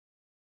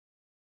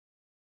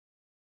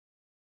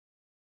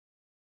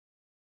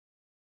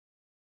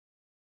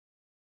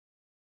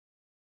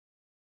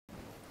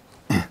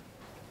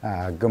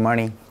Good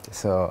morning.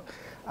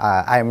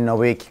 I'm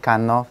Nobuyuki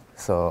Kanno.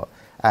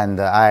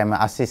 And I'm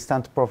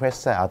assistant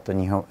professor at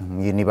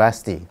Nihon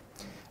University.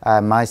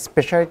 My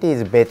specialty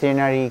is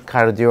veterinary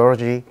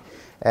cardiology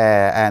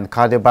and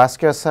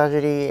cardiovascular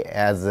surgery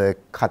as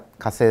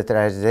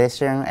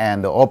catheterization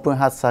and open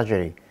heart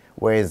surgery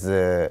with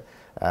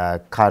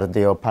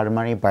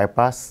cardiopulmonary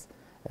bypass.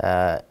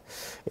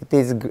 It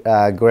is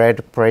a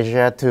great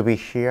pleasure to be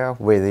here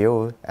with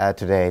you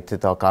today to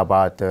talk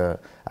about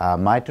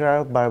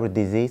mitral valve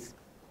disease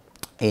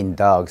in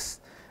dogs.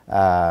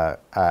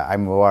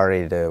 I'm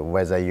worried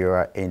whether you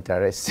are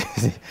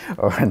interested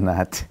or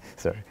not.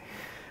 Sorry.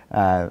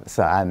 I'm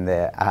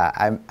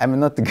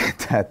not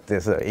good at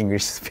this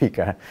English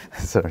speaker.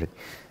 Sorry.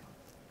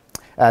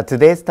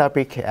 Today's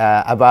topic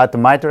about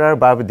mitral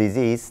valve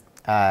disease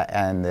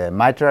and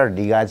mitral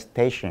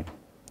regurgitation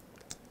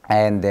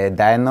and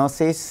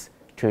diagnosis,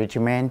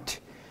 treatment.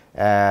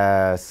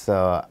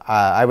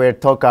 I will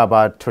talk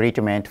about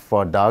treatment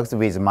for dogs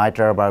with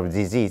mitral valve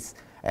disease,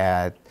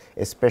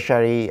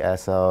 especially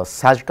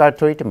surgical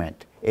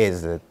treatment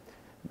is the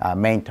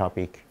main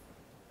topic.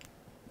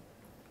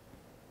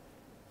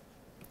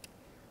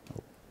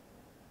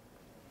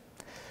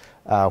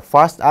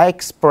 First, I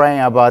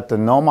explain about the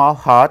normal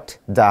heart.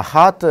 The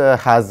heart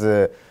has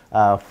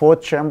 4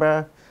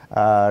 chambers,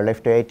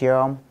 left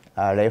atrium,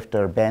 left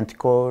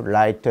ventricle,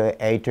 right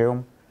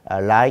atrium,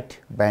 right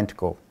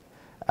ventricle.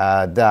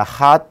 The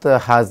heart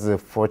has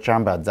 4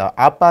 chambers. The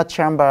upper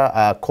chamber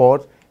are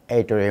called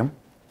atrium,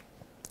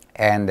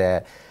 and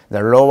the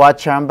lower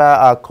chamber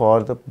are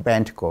called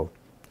ventricle.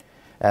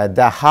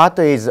 The heart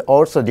is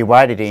also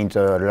divided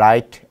into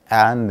left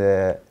and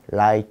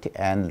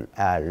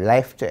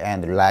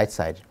right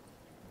side.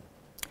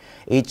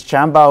 Each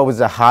chamber of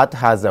the heart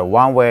has a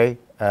one-way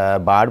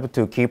valve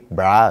to keep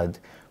blood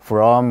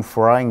from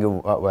flowing,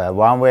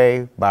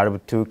 one-way valve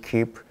to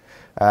keep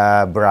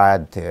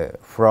blood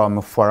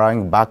from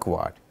flowing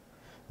backward.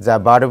 The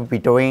valve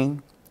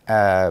between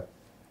the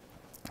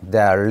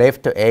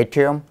left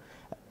atrium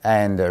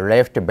and the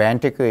left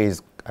ventricle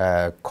is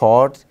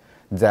called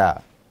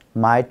the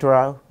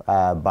mitral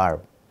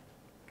valve.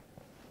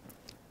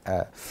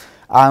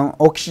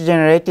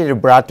 Unoxygenated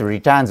blood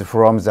returns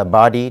from the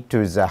body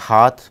to the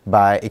heart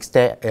by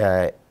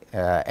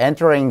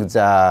entering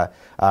the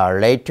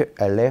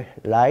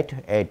right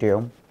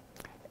atrium,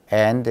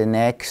 and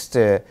next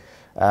it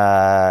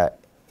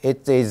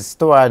is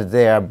stored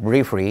there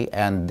briefly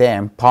and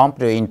then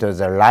pumped into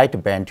the right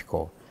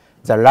ventricle.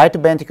 The right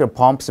ventricle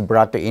pumps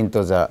blood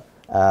into the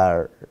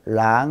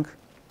lung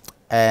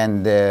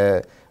and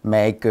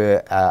make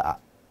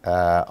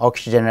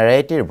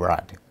oxygenated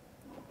blood.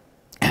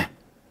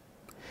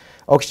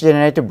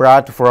 Oxygenated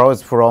blood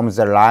flows from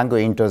the lung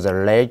into the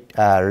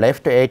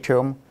left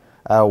atrium,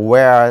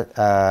 where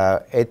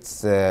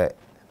it's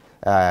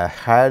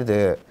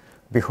held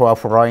before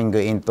flowing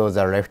into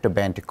the left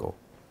ventricle.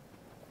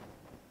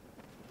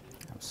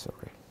 I'm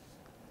sorry.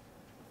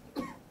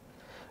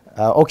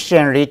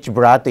 Oxygen-rich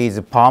blood is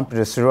pumped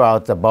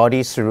throughout the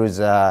body through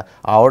the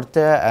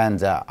aorta and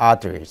the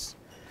arteries.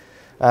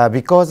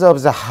 Because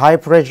of the high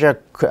pressure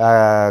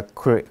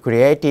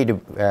created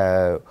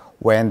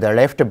when the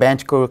left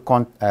ventricle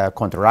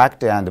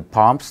contracts and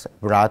pumps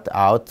blood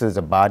out to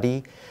the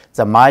body,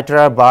 the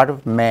mitral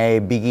valve may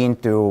begin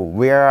to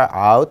wear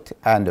out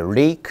and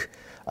leak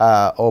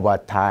over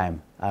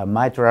time.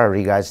 Mitral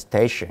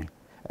regurgitation.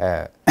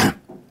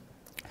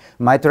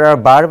 Mitral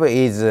valve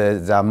is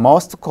the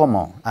most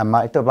common.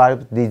 Mitral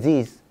valve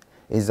disease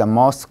is the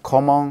most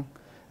common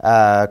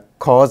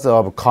cause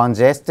of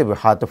congestive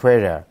heart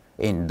failure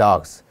in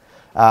dogs.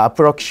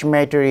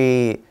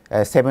 Approximately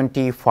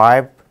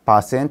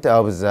 75%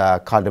 of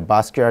the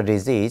cardiovascular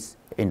disease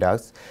in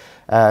dogs.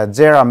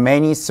 There are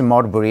many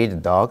small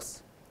breed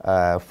dogs.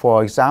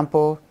 For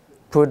example,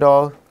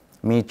 poodle,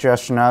 miniature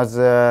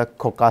schnauzer,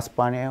 cocker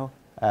spaniel,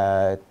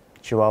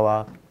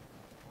 chihuahua.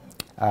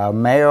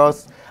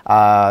 Males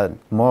are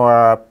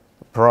more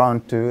prone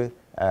to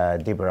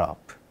develop.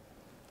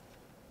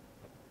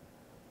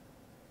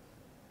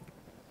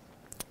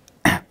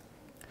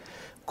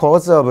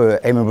 Cause of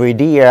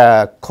MVD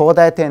are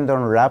caudal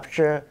tendon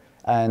rupture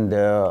and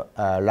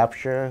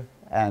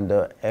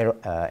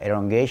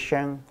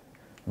elongation,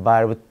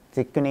 valve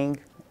thickening,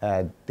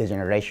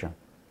 degeneration,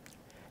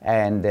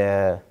 and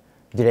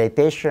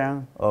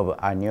dilatation of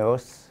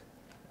annulus.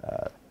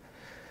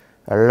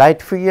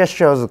 Right figure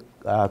shows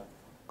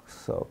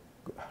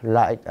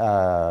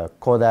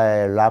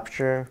caudal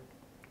rupture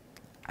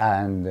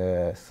and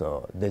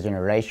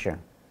degeneration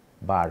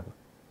valve.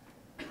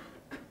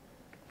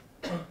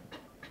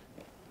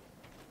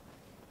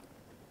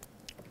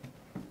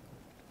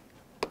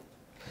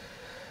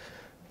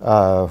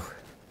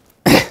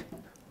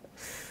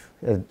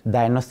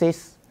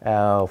 Diagnosis,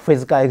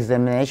 physical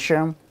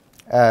examination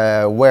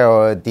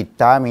will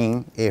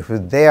determine if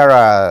there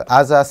are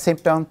other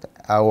symptoms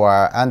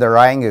or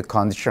underlying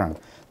conditions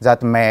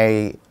that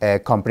may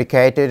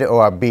complicated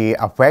or be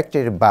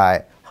affected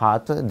by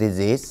heart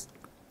disease.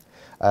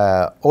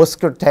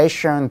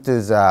 Auscultation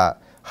to the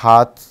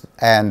heart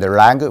and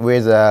lung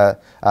with a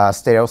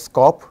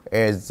stethoscope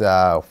is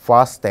the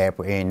first step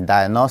in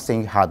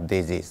diagnosing heart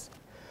disease.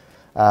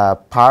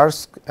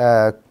 Pulse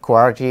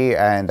quality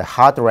and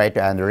heart rate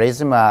and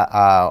rhythm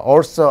are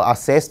also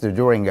assessed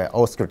during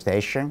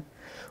auscultation.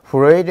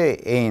 Fluid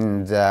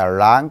in the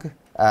lung,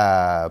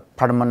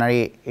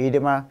 pulmonary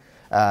edema,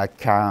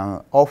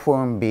 can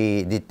often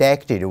be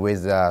detected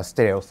with a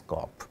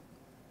stethoscope.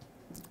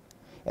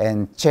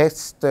 And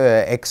chest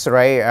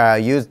X-ray are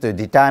used to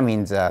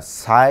determine the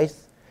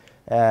size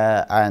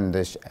and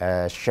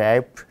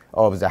shape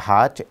of the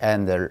heart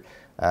and the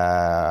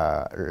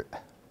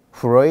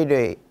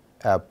fluid.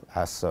 The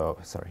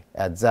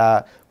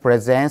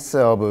presence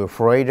of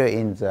fluid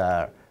in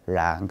the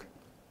lung.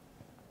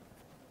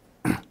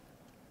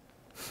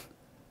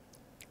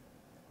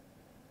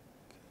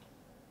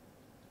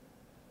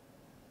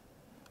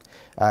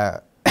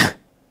 And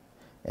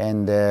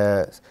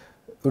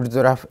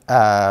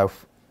ultrasound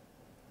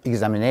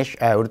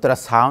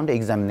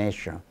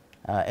examination,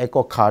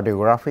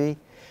 echocardiography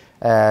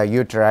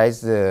utilize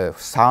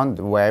sound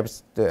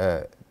waves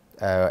to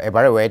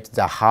evaluate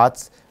the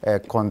heart's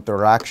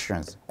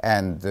contractions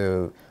and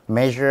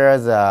measure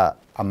the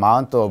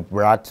amount of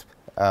blood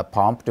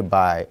pumped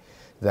by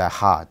the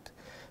heart.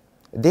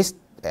 This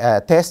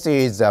test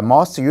is the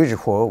most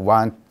useful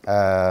one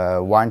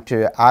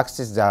to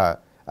access the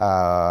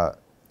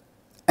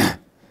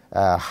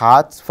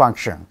heart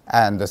function,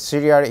 and the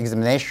serial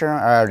examination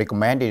are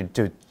recommended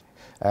to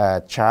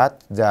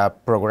chart the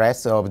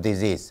progress of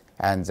disease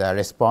and the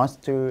response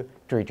to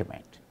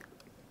treatment.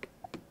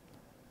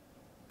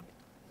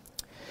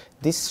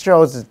 This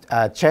shows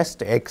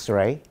chest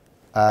X-ray.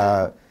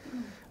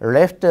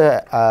 Left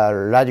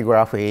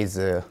radiograph is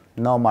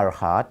normal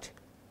heart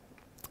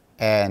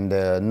and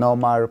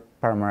normal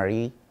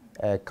pulmonary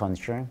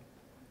condition.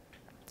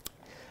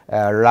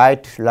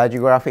 Right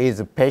radiograph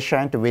is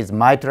patient with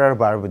mitral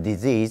valve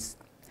disease.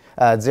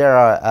 There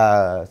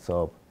are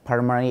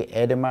pulmonary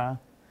edema.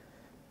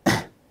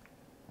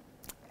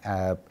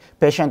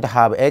 Patient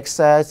have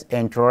exercise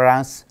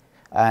intolerance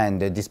and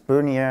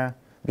dyspnea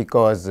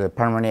because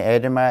pulmonary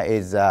edema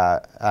is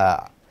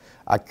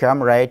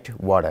accumulate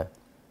water.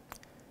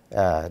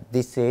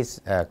 This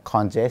is a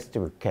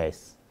congestive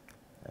case.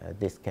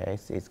 This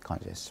case is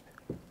congestive.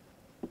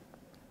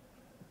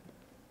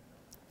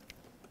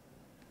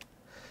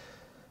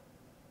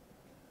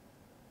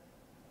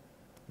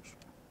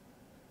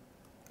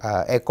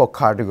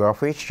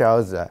 Echocardiography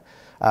shows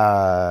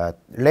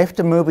left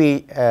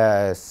movie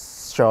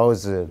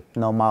shows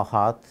normal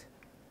heart.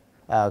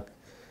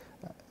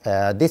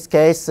 This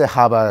case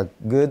have a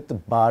good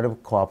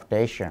valve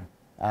coaptation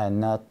and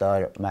not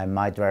my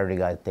mitral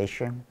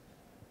regurgitation.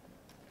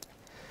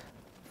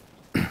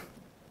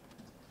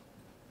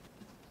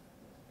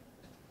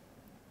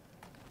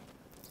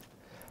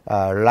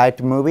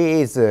 Right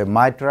movie is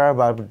mitral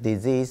valve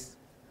disease,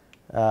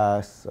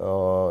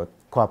 so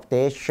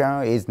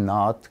coaptation is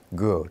not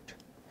good.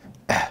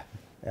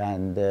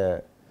 And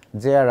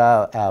there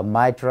are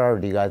mitral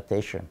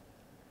regurgitation.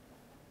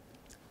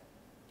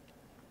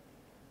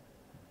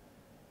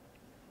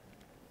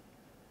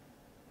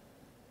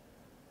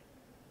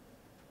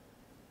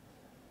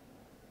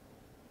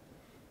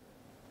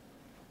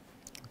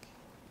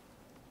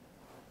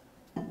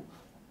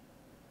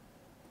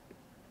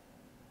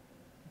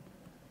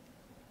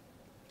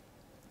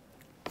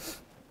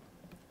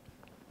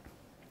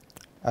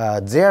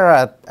 There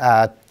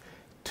are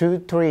two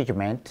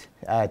treatment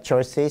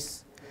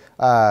choices,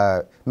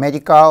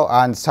 medical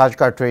and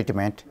surgical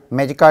treatment.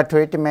 Medical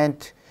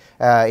treatment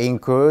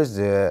includes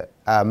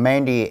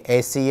mainly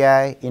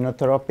ACI,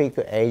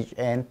 inotropic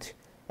agent,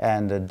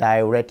 and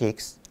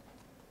diuretics.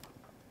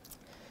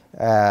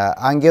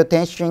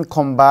 Angiotensin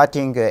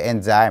converting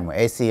enzyme,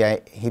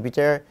 ACI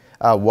inhibitor,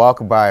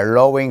 work by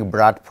lowering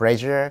blood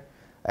pressure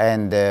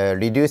and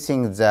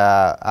reducing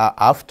the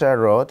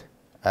afterload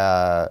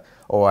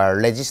or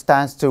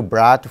resistance to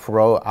blood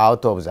flow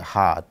out of the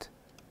heart.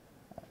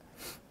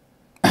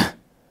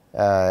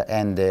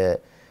 And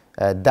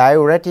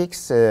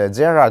diuretics,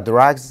 there are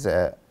drugs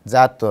that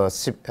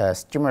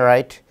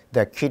stimulate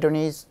the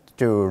kidneys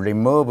to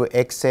remove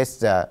excess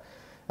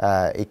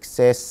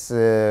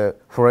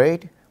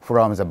fluid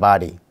from the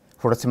body.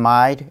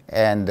 Furosemide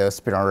and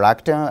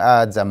spironolactone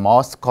are the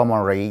most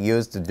commonly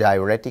used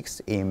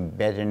diuretics in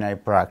veterinary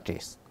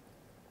practice.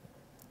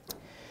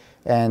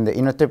 And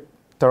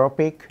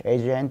inotropic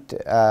agent,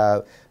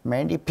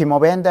 mainly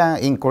pimavanserin,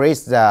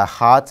 increase the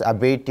heart's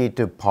ability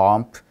to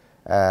pump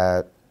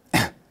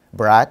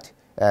blood.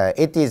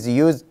 It is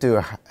used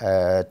to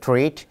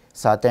treat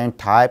certain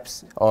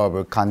types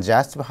of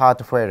congestive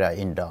heart failure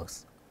in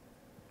dogs.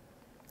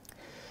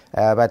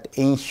 But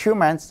in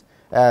humans,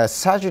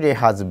 surgery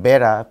has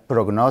better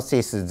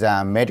prognosis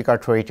than medical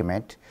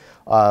treatment.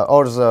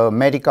 Also,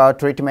 medical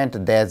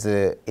treatment does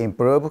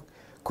improve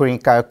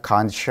clinical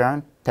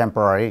condition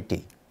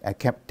temporarily.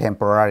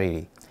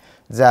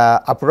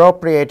 The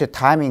appropriate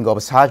timing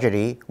of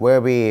surgery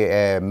will be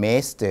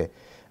missed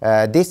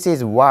This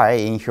is why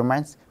in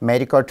humans,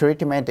 medical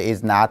treatment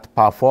is not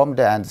performed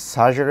and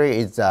surgery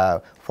is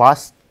the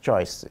first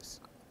choice.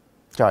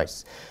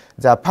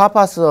 The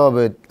purpose of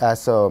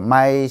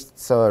my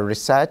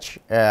research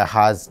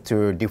has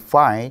to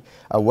define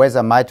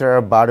whether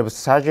mitral valve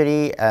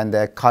surgery and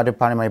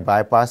cardiopulmonary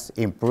bypass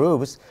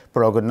improves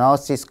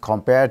prognosis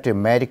compared to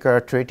medical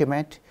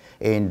treatment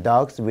in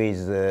dogs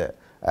with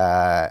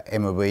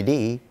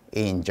MVD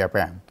in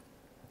Japan.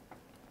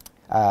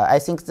 I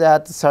think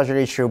that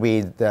surgery should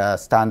be the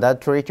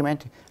standard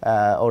treatment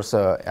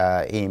also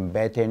in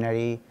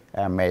veterinary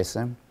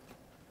medicine.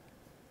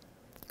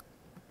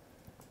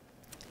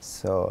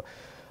 So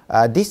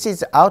this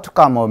is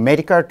outcome of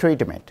medical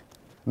treatment.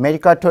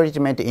 Medical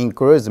treatment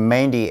includes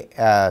mainly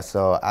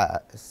ACI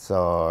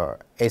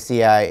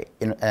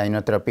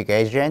inotropic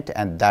agent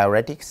and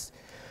diuretics.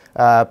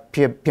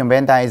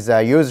 Piombenta is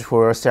a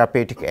useful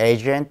therapeutic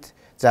agent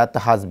that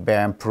has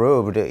been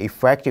proved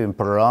effective in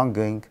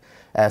prolonging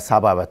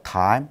survival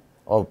time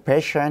of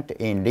patients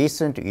in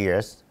recent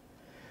years.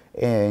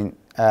 In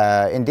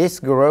this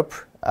group,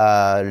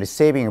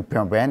 receiving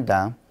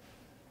piombenta,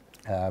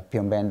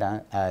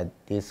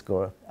 this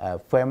group,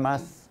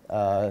 famous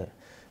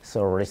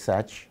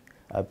research.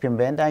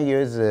 Piombenta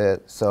use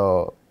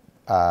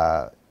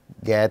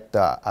get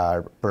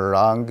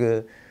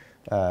prolonged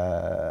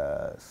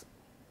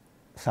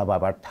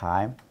survival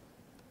time.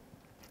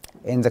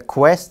 In the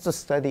Quest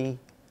study,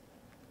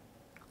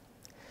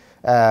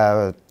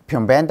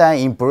 piombenta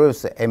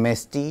improves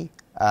MST,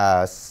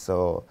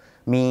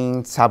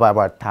 mean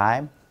survival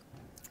time,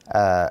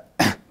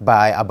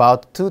 by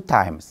about 2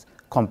 times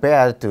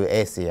compared to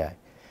ACI.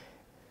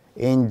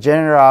 In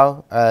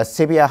general,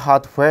 severe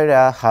heart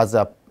failure has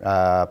a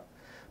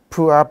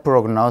poor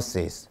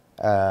prognosis,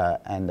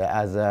 and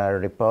as a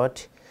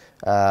report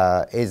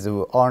is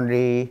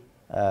only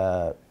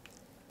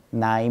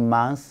 9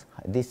 months.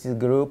 This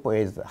group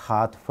is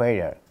heart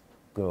failure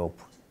group.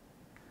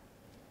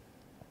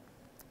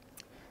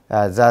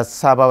 The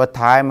survival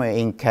time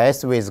in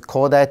case with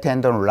caudal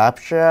tendon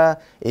rupture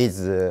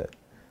is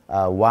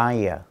 1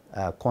 year.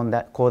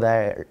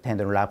 Caudal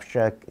tendon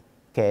rupture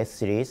case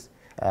series,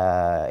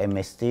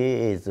 MST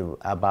is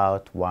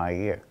about 1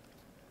 year.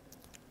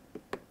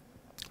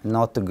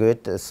 Not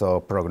good,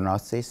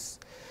 prognosis.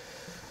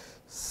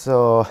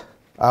 So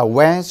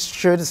when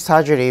should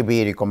surgery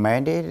be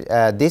recommended?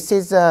 This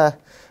is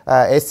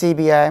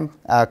ACVI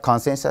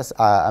consensus,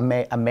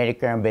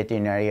 American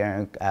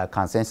Veterinarian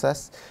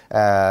Consensus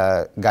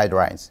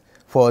guidelines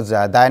for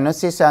the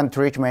diagnosis and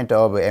treatment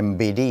of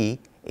MVD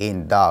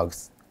in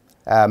dogs.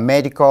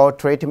 Medical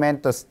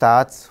treatment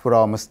starts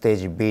from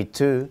stage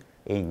B2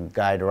 in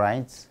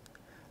guidelines.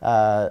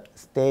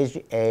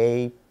 Stage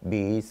A,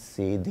 B,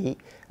 C, D.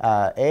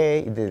 High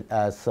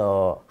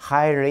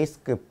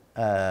risk,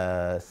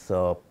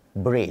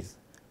 breathe,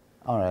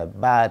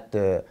 but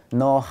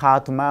no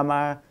heart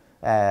murmur,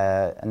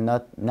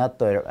 not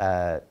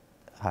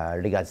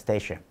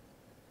regurgitation.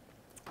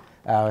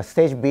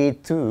 Stage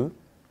B2,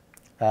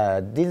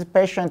 these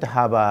patients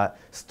have a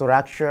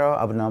structural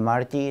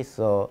abnormality,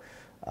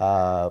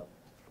 valve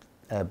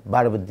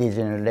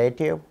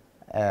degenerative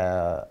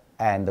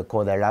and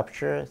caudal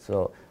rupture.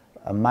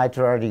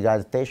 Mitral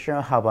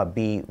regurgitation have a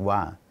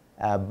B1,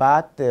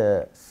 but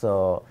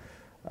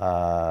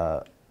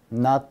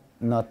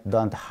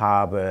don't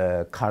have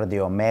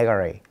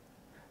cardiomegaly.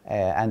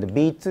 And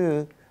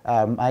B2,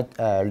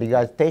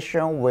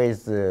 regurgitation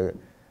with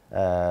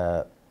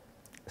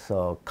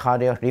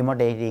cardiac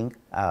remodeling,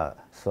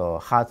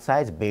 heart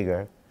size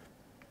bigger.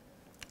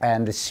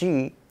 And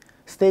C,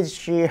 stage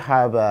C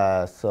have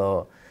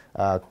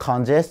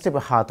congestive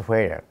heart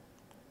failure.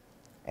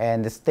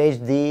 And stage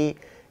D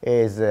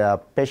is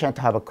patient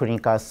have a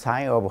clinical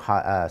sign of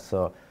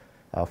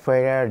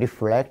failure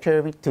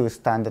refractory to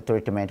standard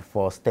treatment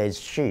for stage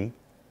C.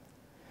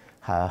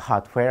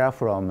 Heart failure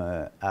from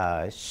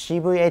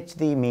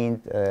CVHD means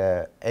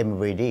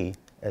MVD,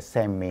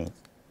 same means.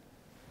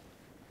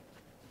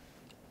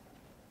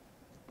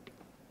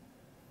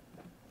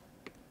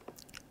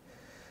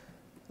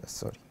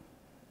 Sorry.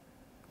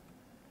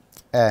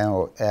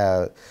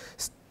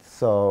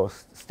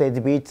 Stage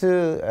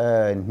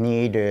B2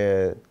 need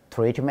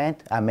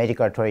treatment,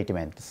 medical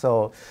treatment.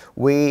 So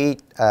we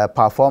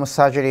perform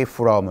surgery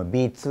from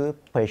B2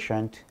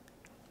 patient.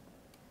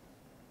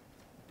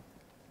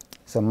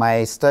 So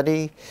my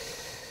study,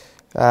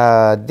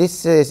 this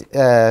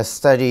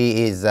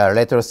study is a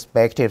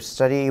retrospective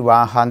study.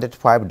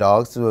 105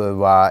 dogs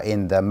were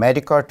in the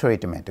medical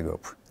treatment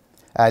group.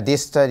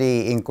 This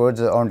study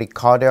includes only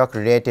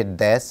cardiac-related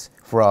deaths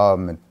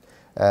from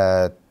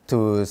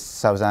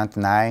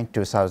 2009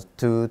 to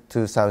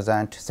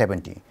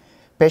 2017.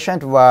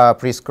 Patients were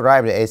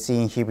prescribed AC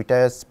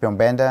inhibitors,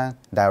 piombenta,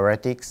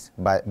 diuretics,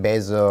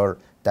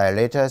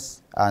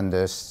 vasodilators, and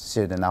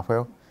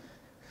sildenafil.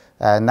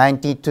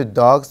 92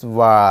 dogs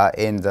were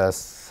in the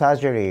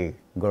surgery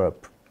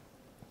group.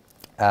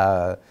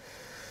 And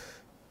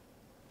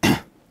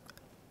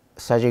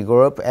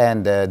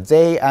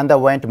they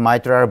underwent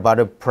mitral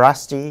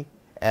valvoplasty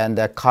and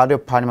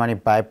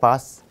cardiopulmonary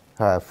bypass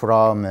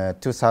from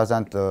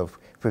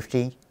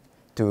 2015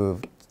 to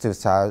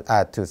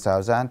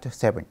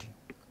 2017.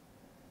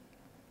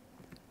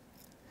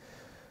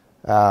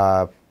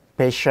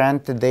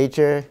 Patient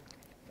data.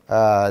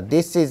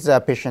 This is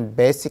patient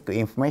basic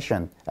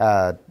information.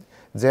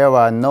 There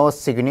were no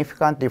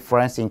significant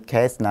difference in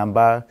case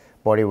number,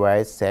 body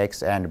weight,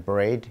 sex, and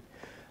breed.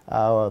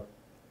 A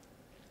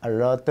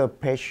lot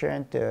of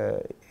patient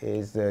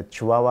is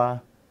Chihuahua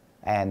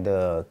and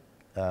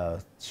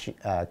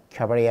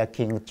Cavalier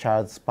King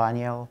Charles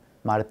Spaniel,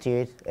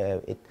 Maltese,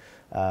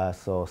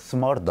 so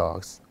small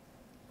dogs.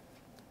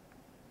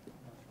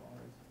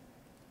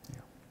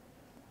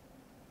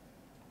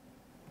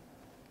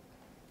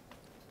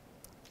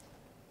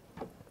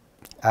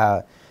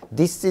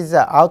 This is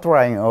the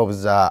outline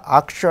of the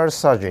actual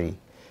surgery.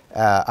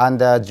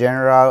 Under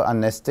general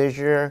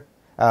anesthesia,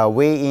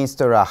 we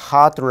install a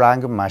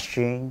heart-lung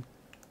machine,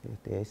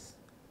 this.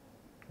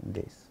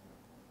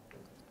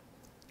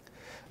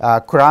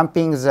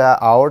 Cramping the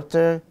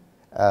aorta,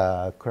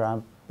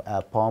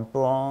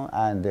 pompon,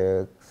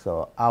 and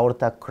so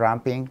aorta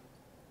cramping,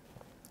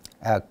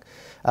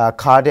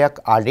 cardiac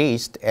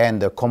arrest,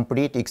 and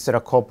complete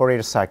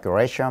extracorporeal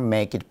circulation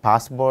make it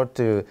possible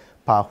to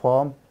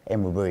perform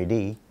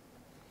MVD,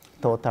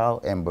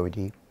 total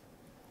MVD.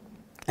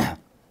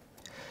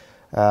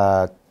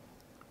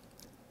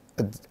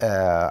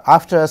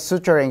 After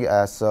suturing,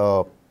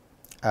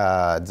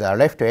 the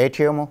left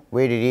atrium,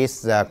 we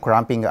release the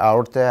cramping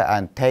aorta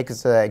and take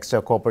the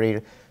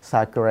extracorporeal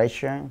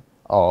circulation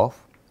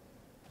off.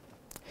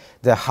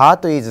 The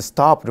heart is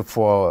stopped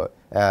for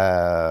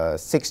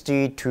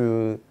 60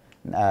 to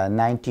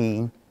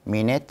 90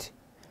 minutes,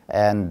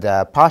 and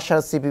the partial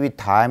CPB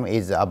time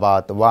is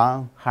about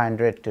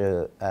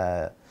 100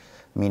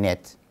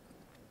 minutes.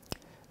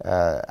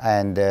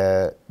 And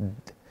the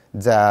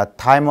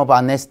time of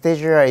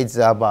anesthesia is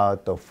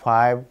about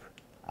 5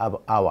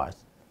 hours.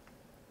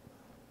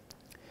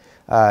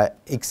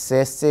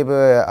 Excessive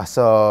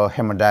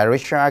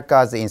hemodilution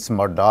occurs in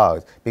small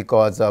dogs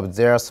because of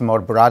their small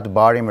blood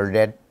volume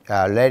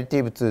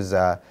relative to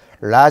the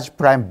large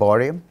prime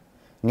volume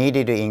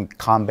needed in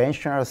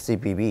conventional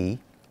CPB.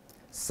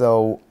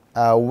 So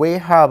we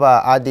have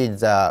added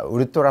the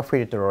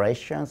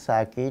ultrafiltration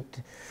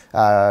circuit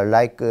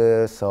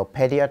so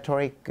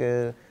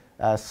pediatric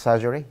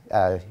surgery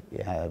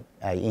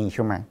in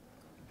human.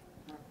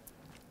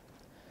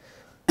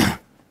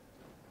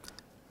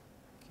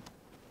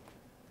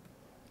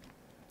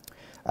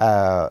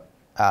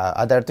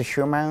 Adult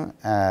human,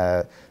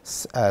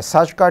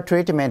 surgical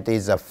treatment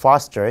is the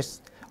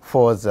fastest.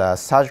 For the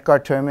surgical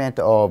treatment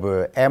of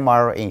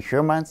MR in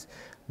humans,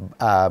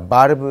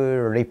 valve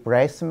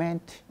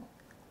replacement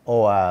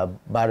or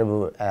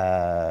valve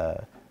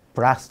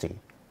plasty.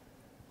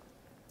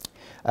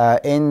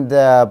 In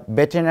the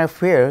veterinary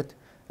field,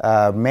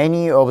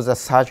 many of the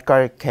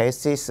surgical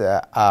cases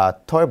are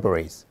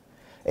turbulent.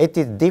 It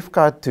is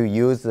difficult to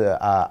use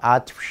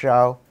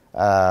artificial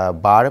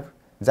valve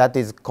that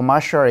is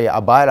commercially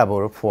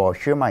available for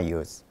human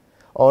use.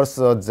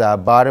 Also, the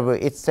valve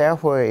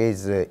itself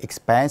is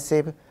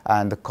expensive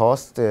and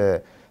costs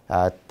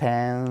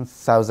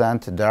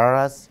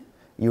 $10,000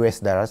 US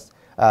dollars.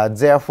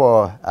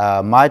 Therefore,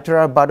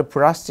 mitral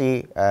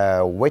valvoplasty,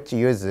 which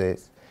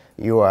uses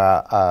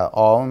your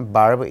own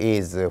valve,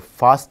 is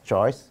first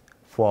choice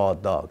for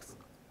dogs.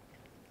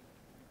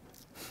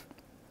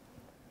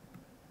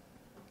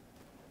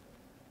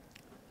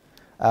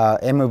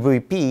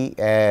 MVP,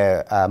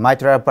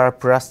 mitral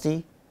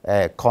valvoplasty,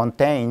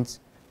 contains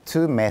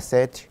two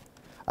methods.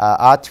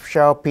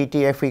 Artificial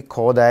PTFE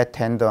caudate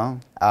tendon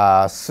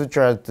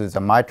sutured to the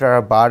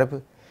mitral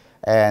valve,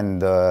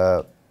 and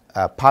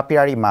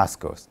papillary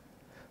muscles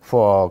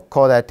for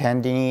caudate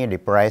tendon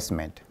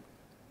replacement.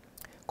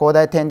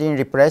 Caudate tendon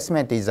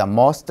replacement is the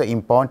most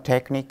important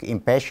technique in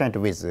patients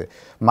with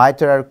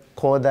mitral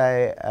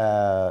caudate,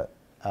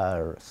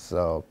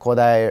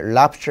 caudate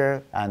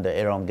rupture and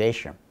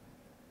elongation.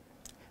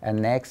 And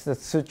next,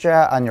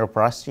 suture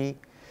annuloplasty.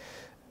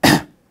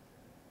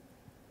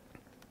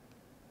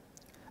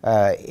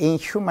 In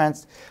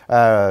humans,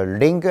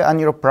 ring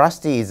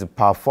annuloplasty is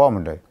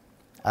performed.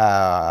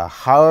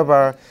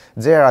 However,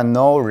 there are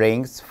no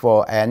rings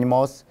for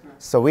animals,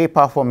 so we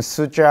perform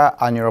suture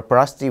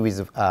annuloplasty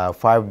with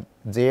 5-0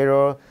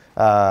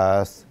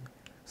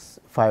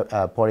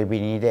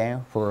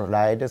 polyvinylidene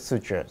fluoride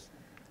sutures.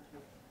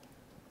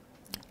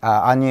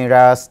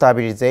 Annular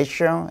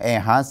stabilization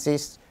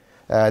enhances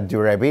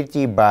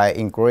durability by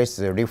increased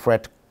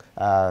reflex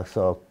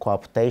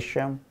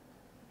coaptation,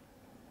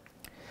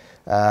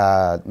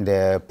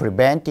 the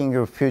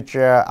preventing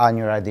future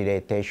annular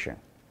dilatation.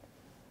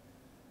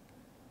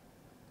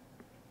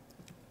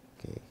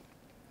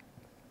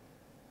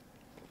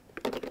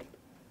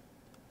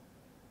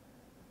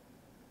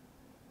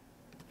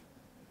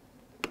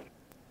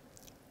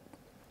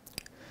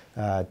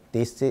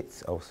 This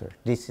is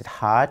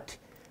heart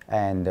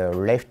and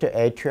left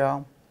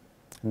atrium.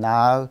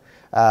 Now,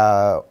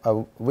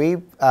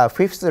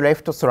 fifth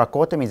left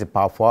thoracotomy is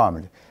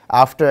performed.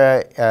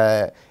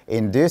 After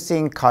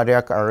inducing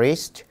cardiac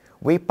arrest,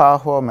 we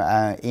perform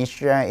an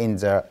incision in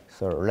the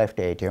left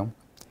atrium,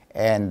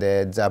 and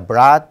the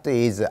blood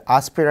is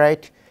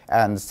aspirated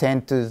and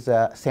sent to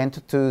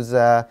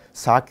the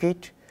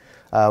circuit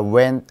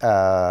when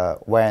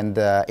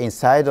the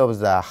inside of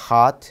the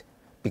heart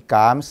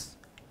becomes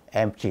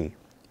empty,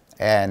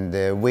 and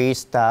we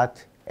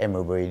start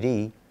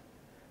MVD.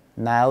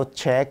 Now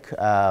check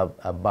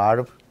a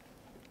valve.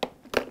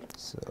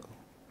 So,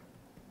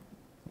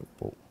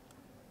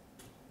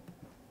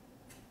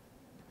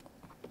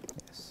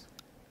 yes,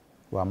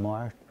 one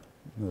more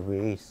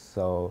movie.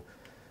 So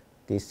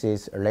this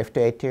is left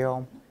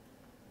atrium,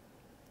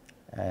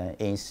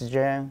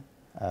 incision,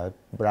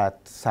 blood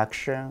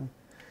suction.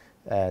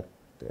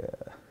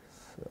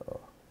 So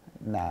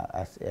now,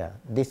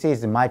 this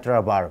is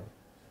mitral valve.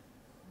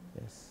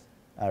 Yes,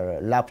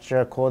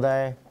 rupture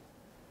caudal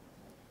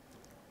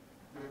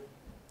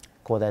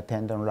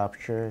tendon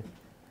rupture.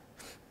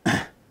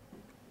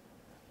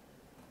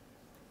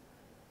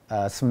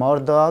 Small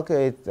dog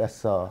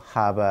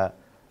have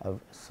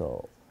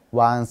so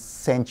 1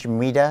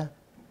 centimeter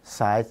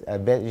size, a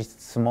very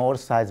small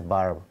size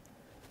valve.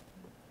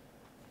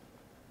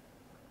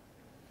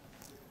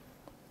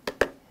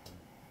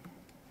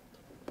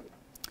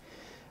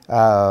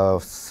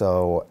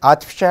 So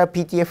artificial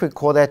PTFE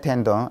caudal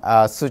tendon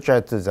are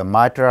sutured to the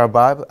mitral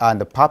valve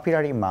and the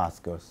papillary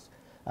muscles.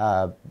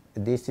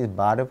 This is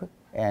valve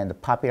and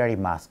papillary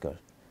muscle.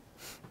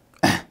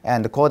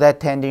 And the caudal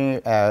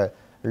tendon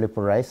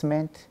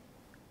replacement.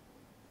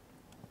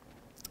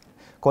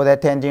 Caudal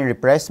tendon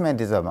replacement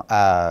is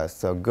a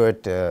so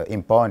good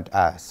important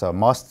so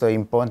most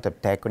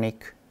important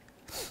technique.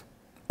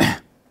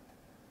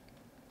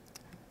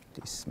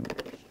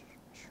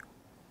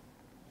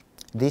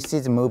 This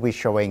is a movie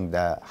showing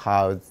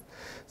how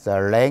the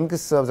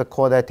length of the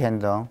caudal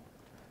tendon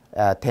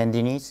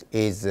tendinous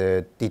is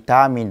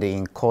determined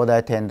in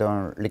caudal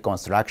tendon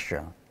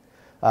reconstruction.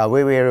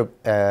 We will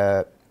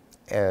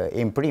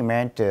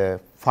implement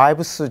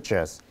 5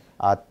 sutures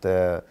at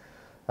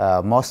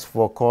most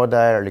for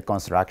caudal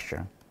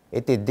reconstruction.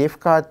 It is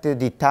difficult to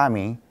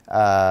determine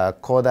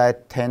caudal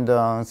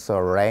tendons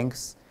or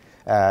lengths.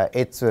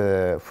 It's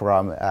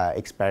from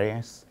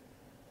experience.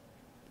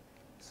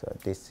 So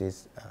this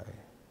is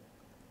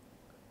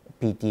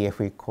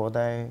PTFE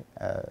caudal.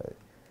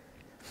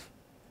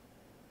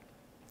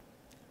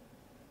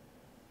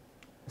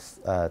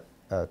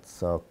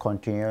 So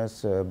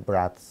continuous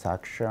blood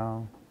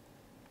suction.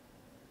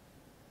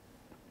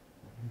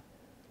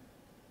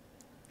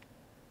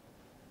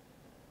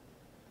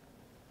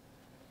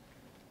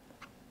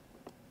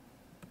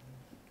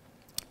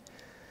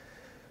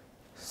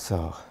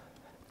 So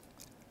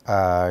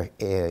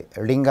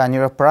ring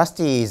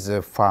annuloplasty is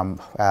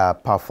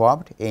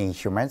performed in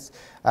humans.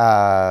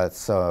 I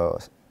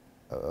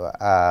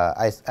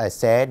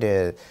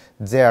said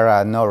there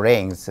are no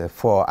rings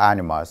for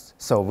animals,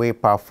 so we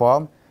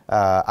perform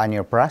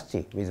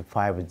annuloplasty with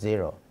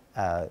 5-0.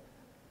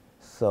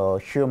 So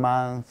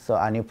human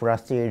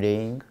annuloplasty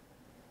ring,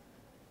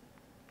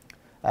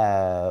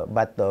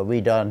 but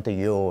we don't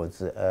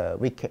use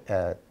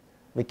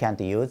we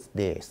can't use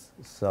this.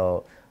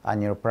 So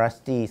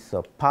annuloplasty is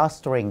a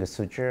pass-string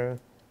suture,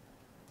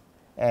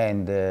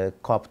 and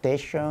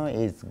coaptation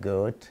is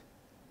good.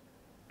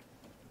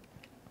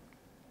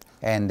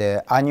 And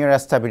annular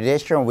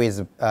stabilization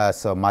with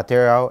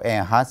material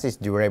enhances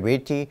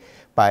durability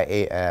by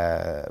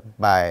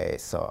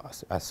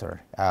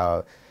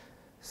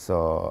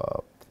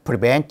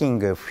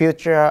preventing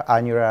future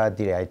annular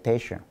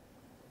dilatation.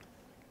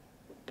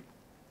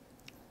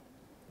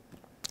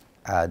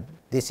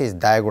 This is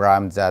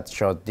diagram that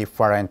shows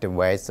different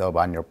ways of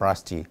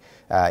annuloplasty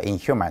in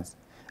humans.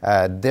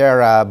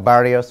 There are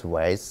various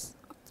ways.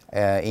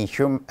 If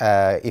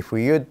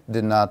you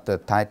do not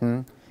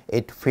tighten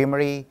it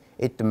firmly,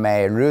 it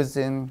may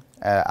loosen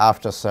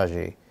after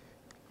surgery.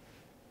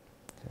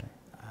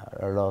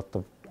 A lot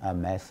of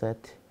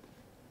methods.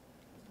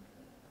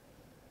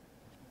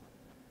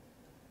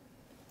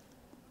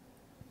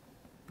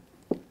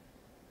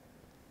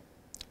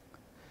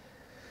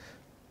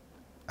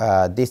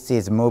 This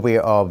is movie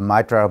of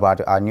mitral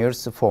valve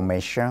annulus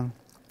formation.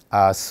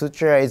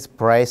 Suture is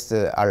placed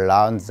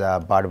around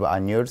the valve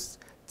annulus,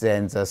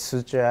 then the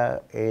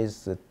suture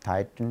is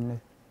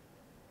tightened.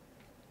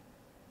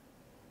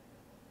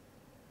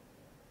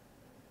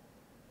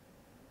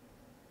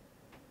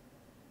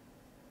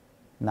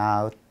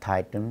 Now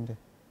tightened.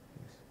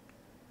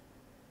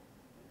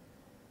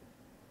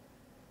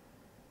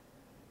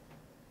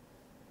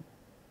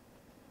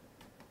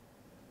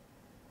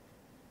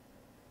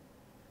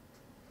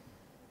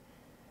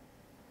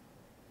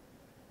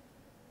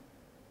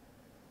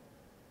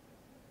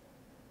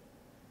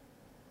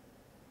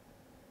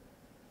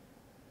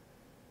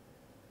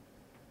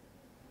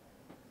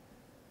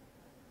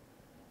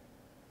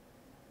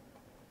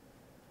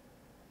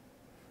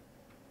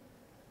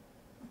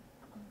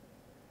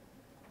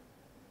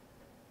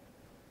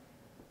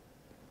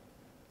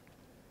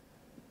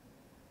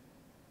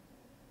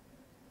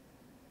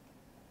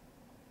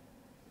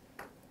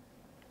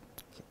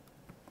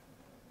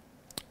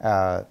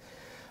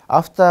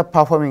 After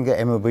performing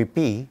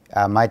MVP,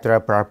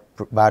 mitral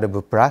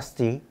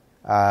valvoplasty,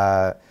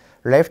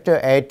 left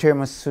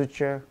atrium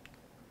suture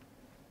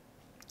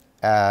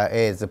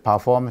is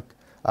performed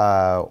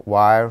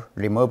while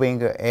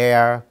removing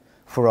air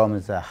from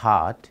the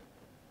heart.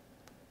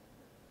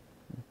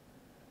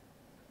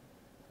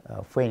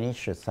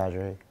 Finish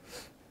surgery.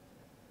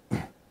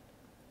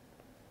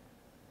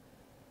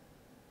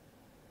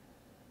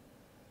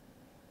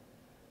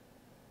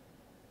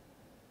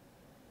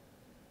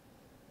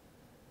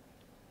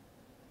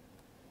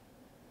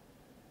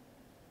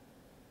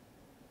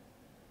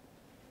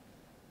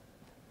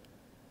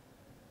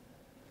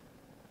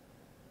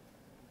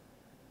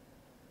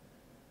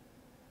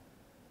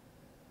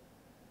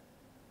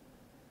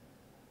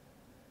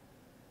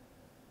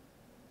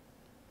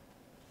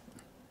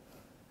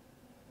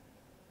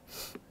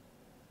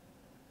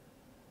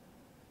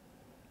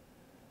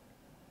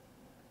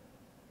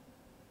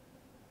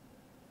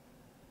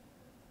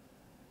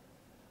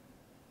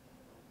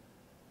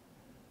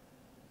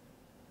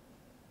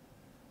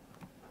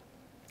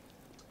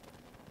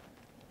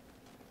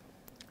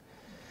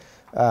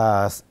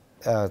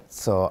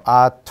 So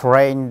a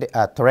trained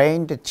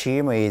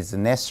team is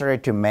necessary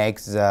to make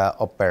the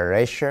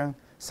operation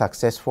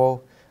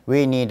successful.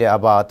 We need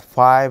about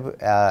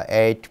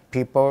 8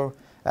 people,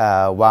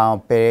 one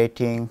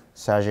operating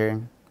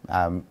surgeon,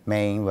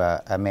 main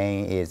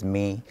is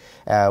me,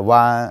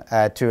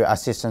 2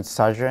 assistant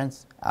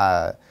surgeons,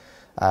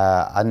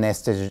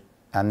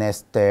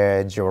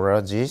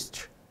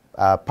 anesthesiologist,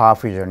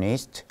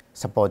 perfusionist,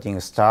 supporting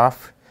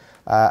staff.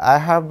 I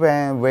have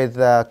been with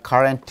the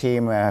current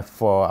team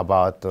for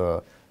about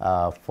 5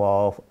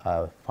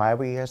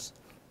 years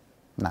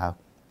now.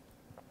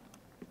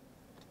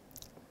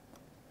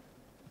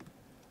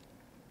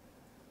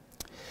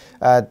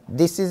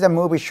 This is a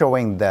movie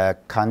showing the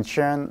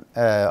condition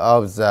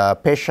of the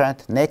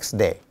patient next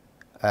day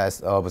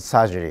of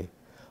surgery.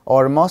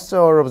 Almost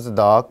all of the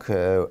docs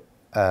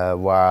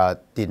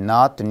did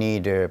not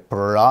need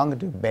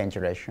prolonged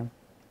ventilation.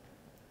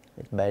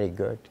 It's very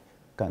good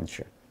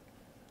condition.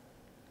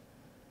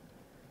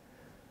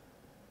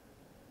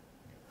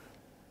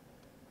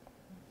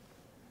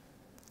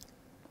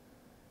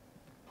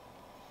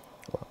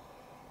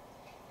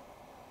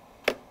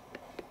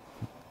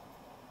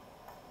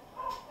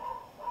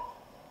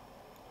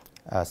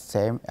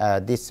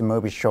 This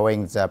movie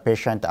showing the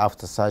patient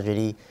after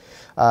surgery.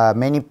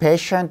 Many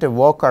patients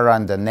walk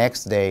around the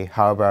next day.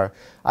 However,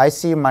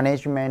 ICU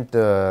management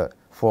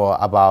for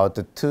about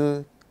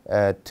 2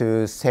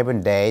 to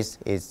 7 days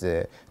is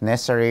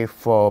necessary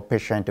for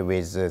patient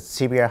with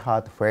severe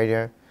heart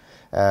failure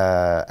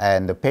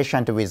and the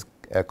patient with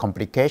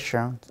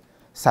complications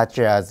such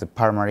as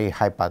pulmonary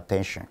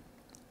hypertension.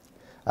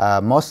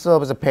 Most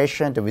of the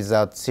patients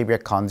without severe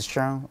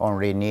condition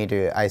only need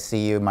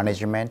ICU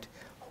management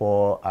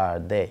for a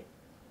day.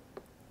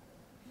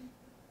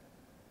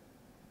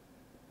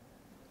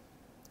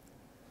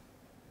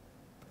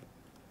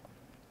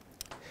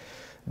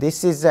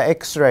 This is the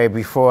X-ray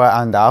before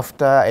and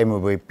after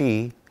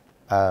MVP.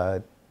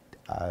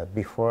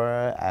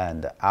 Before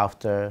and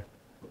after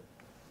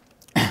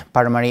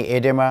pulmonary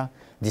edema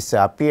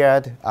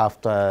disappeared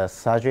after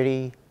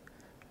surgery,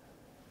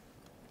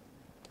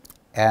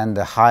 and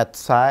the heart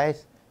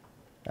size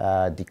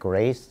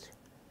decreased.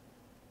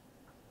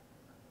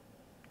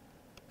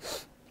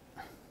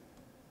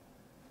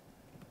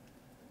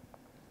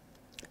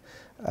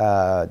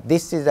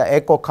 This is the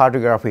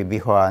echocardiography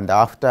before and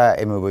after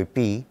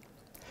MVP.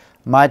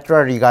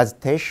 Mitral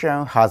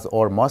regurgitation has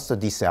almost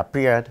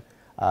disappeared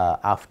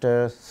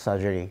after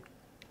surgery.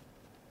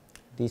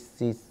 This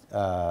is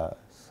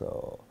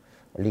so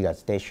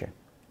regurgitation.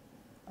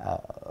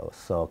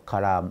 So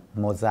color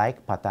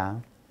mosaic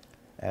pattern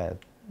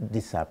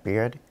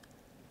disappeared.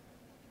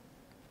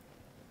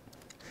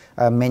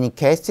 Many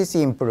cases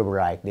improve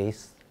like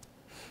this.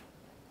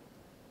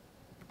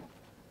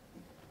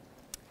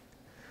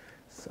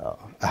 So,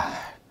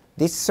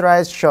 this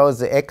slide shows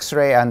the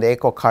X-ray and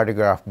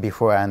echocardiograph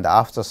before and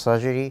after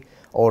surgery.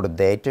 All the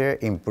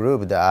data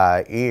improved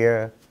a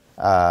year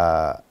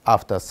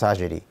after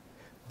surgery.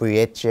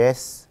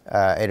 VHS,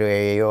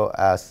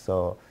 LAO.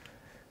 So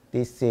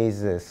this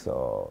is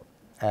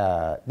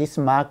this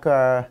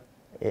marker,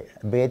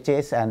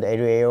 VHS and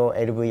LAO,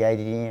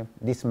 LVID.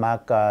 This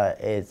marker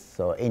is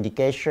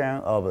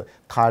indication of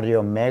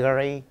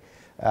cardiomegaly.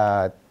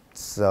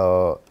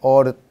 So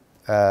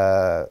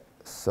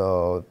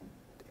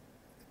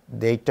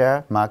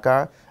data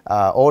marker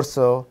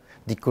also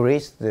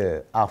decreased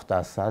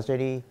after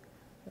surgery,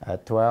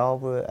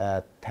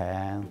 12,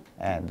 10,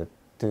 and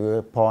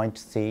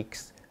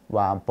 2.6,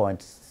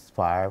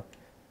 1.5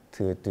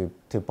 to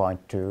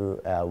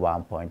 2.2,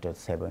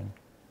 1.7.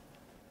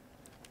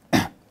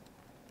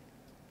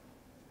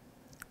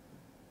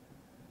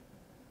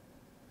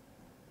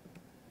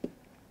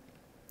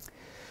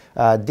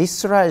 This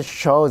slide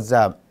shows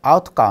the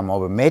outcome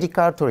of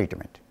medical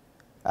treatment.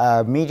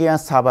 Median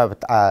survival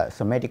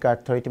medical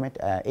treatment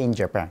in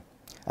Japan.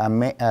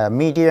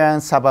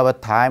 Median survival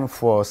time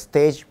for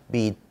stage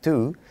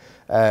B2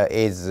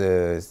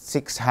 is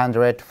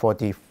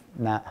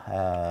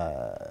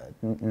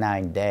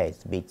 649 days,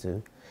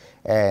 B2,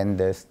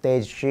 and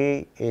stage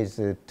C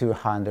is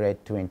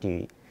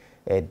 220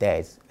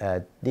 days.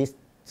 This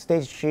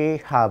stage C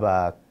have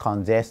a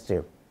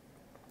congestive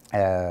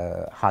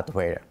heart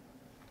failure,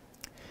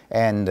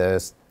 and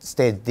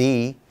stage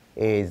D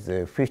is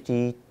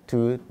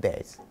 52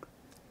 days.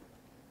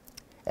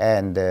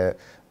 And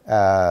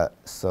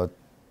so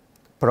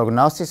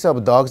prognosis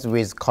of dogs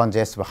with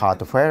congestive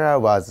heart failure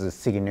was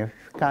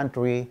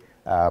significantly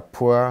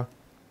poor.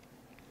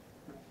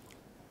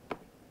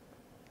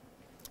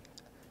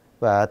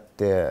 But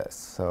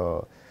this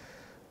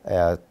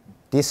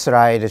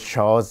slide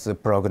shows the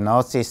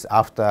prognosis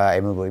after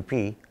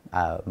MVP,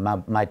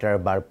 mitral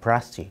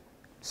valvoplasty,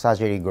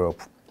 surgery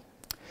group.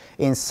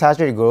 In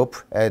surgery group,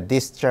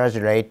 discharge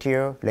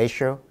ratio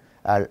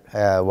were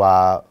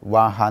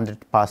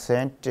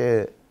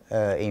 100%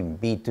 in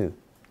B2,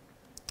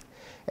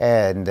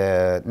 and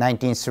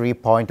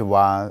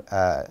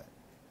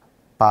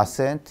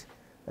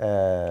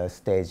 93.1%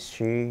 stage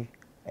C,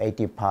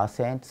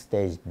 80%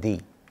 stage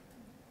D.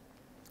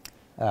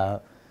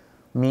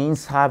 Mean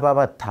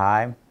survival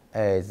time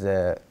is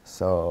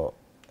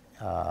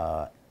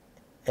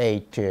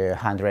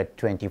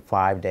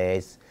 825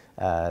 days,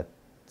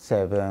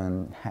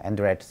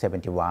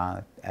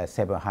 771,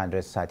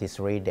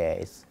 733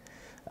 days,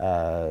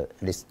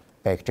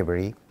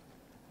 respectively.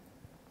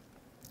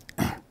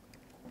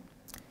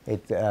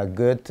 It's a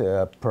good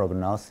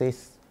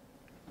prognosis.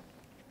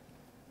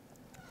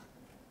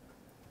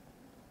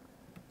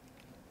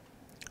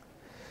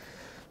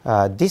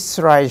 This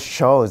slide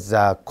shows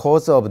the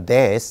cause of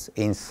death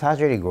in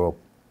surgery group.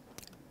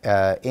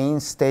 In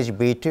stage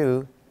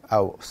B2,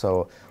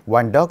 so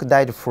one dog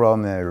died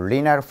from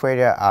renal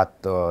failure at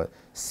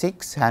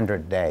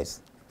 600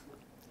 days.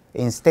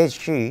 In stage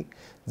C,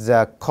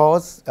 the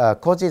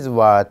causes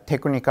were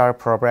technical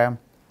problem,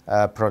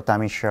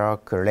 proton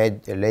shock,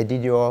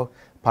 residual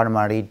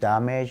pulmonary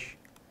damage,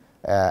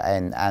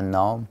 and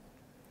unknown.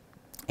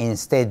 In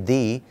stage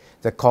D,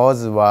 the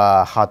cause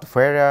were heart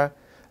failure,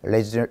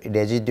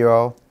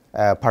 residual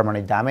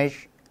pulmonary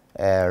damage,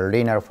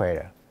 renal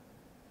failure.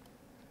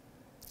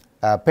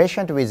 A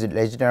patient with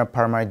residual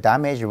pulmonary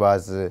damage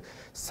was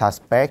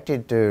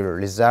suspected to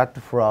result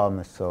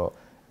from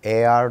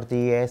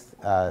ARDS,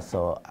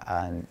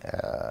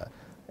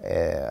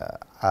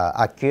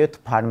 acute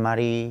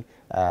pulmonary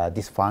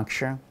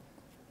dysfunction.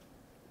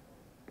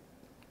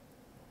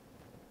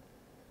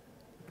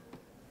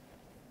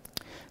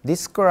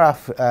 This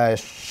graph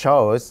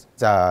shows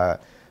the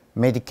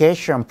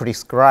medication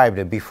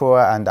prescribed before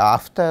and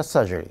after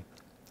surgery.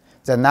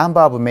 The number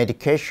of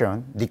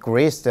medication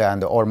decreased,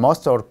 and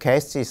almost all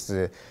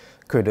cases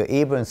could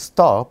even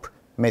stop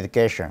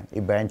medication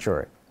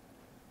eventually.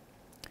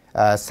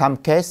 Some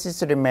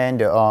cases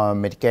remained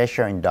on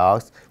medication in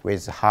dogs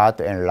with heart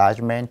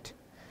enlargement.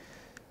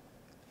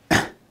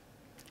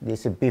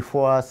 This is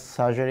before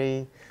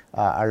surgery.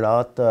 A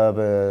lot of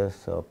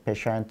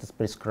patients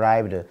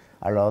prescribed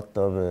a lot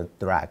of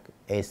drug,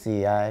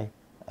 ACI,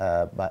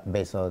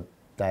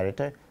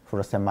 vasodilator,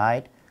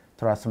 furosemide,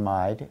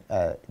 torsemide.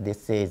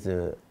 This is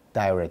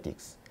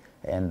diuretics,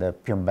 and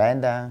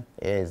pumbendan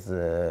is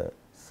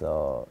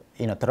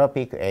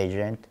inotropic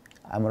agent.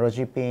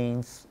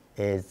 Amlodipine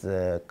is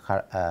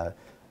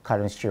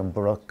calcium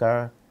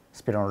blocker,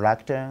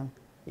 spironolactone,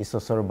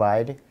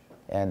 isosorbide,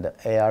 and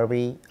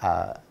ARB,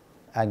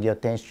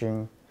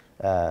 angiotensin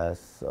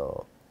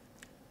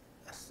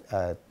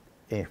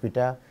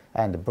inhibitor,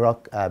 and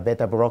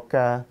beta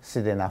blocker,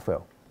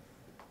 sildenafil.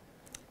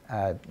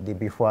 The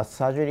before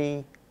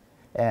surgery,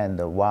 and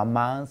 1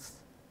 month,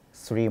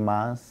 3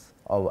 months,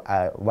 or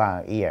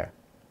 1 year.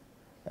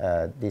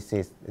 This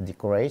is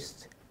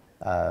decreased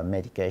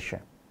medication.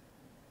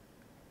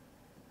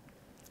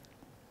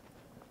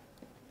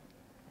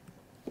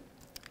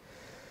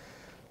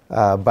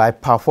 By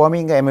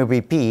performing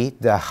MVP,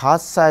 the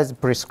heart size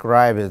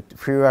prescribed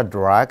fewer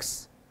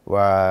drugs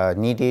were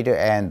needed,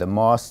 and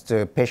most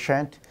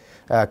patients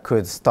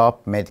could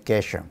stop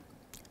medication.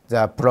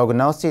 The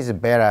prognosis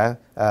better,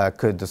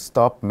 could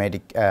stop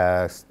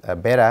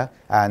better,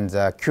 and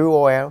the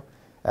QOL,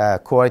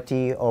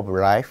 quality of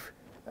life,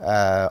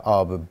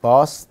 of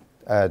both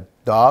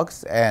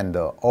dogs and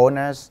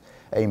owners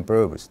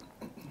improves.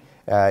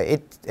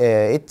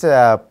 It's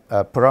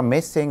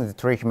promising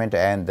treatment,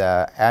 and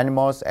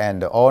animals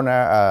and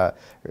owner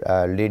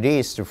are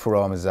released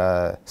from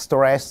the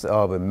stress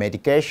of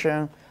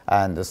medication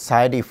and the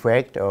side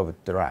effect of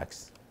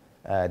drugs.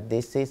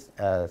 This is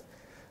a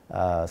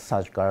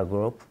surgical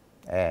group,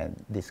 and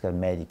this is a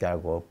medical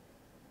group.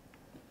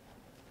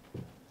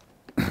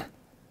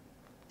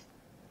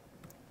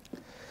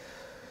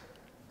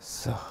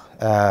 So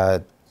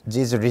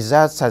these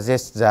results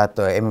suggest that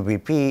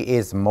MVP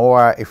is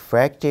more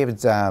effective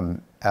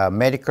than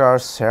medical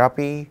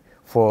therapy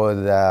for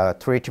the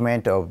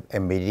treatment of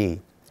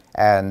MVD,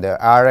 and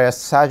RS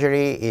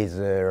surgery is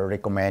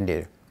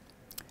recommended.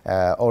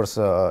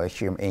 also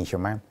in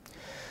human.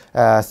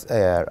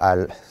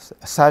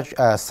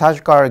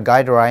 Surgical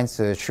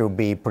guidelines should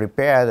be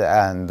prepared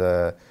and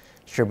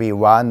should be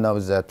one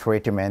of the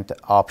treatment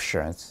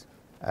options.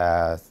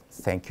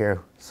 Thank you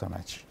so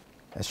much.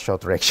 A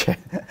short lecture.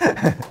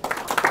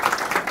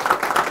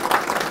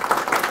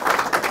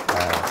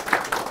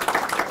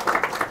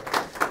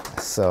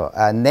 So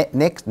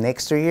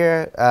next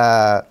year,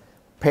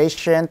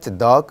 patient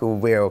dog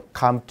will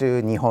come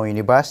to Nihon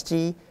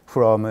University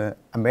from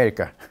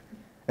America.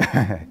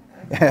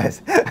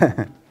 Yes.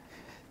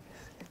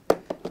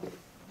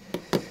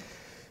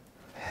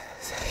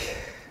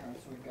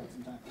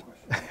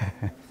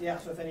 Yeah,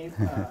 so if any,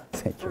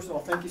 first of all,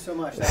 thank you so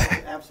much. That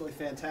was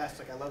absolutely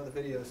fantastic. I love the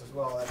videos as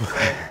well. That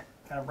really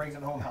kind of brings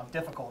it home how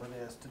difficult it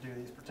is to do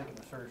these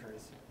particular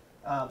surgeries.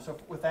 So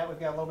with that, we've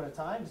got a little bit of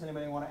time. Does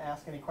anybody want to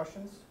ask any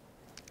questions?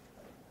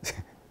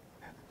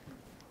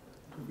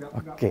 We've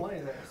got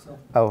plenty there. So.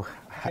 Oh.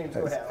 James,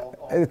 go ahead.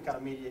 I'll kind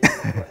of mediate. Go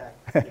ahead.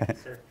 Thank you,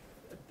 sir.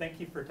 Thank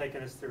you for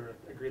taking us through.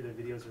 I agree the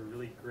videos are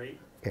really great.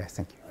 Yes,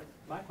 thank you.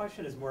 My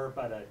question is more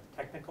about a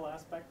technical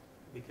aspect,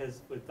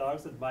 because with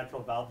dogs with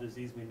mitral valve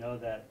disease, we know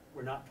that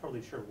we're not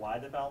totally sure why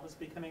the valve is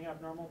becoming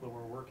abnormal, but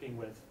we're working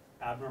with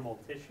abnormal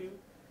tissue.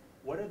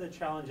 What are the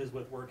challenges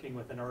with working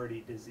with an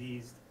already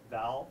diseased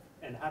valve,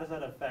 and how does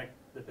that affect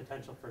the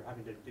potential for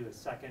having to do a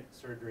second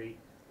surgery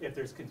if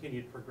there's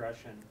continued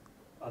progression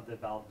of the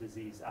valve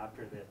disease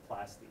after the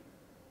plasty?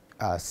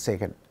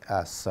 Second,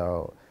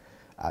 so,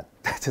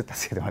 ちょっと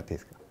助けてもらっていい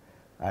ですか?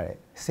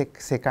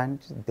 Second,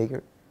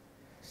 bigger.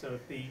 So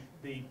the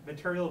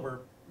material we're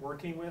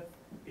working with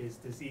is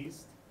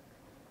diseased.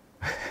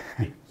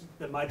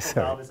 The mitral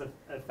valve is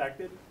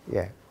affected.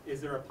 Yeah.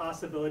 Is there a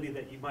possibility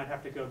that you might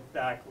have to go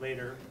back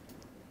later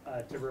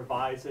to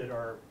revise it,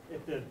 or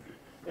if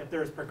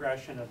there's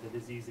progression of the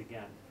disease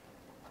again?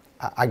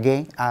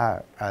 Again,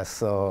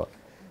 so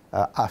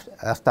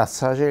after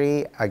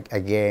surgery,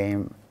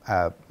 again,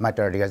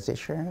 mitral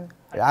regurgitation.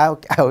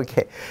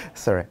 Okay,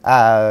 sorry.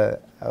 I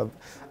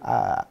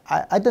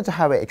don't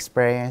have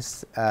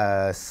experience,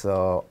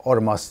 so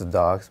almost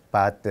dogs,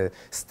 but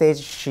stage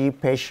C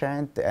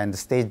patient and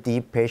stage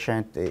D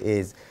patient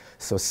is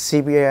so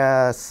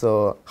severe,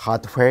 so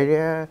heart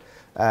failure,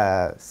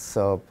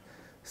 so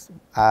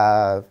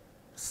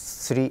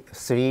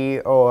three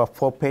or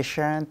four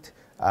patient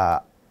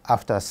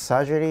after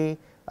surgery,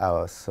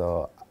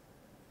 so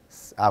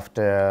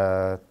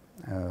after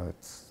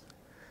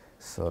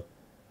so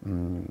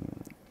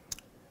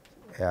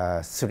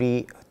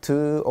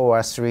 2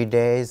 or 3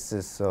 days,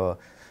 so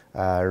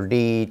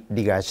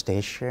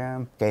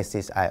regurgitation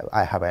cases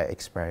I have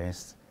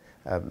experience,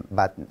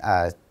 but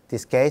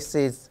this case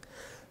is,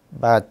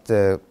 but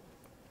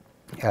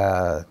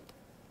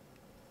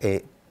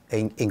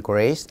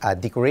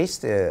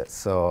decreased,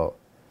 so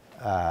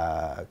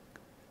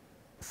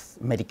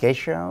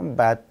medication,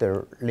 but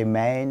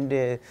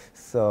remained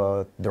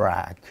so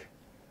drug.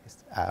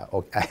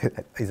 Okay.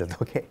 Is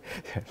that okay?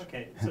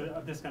 Okay, so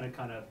I'm just going to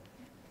kind of,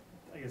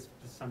 I guess,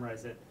 just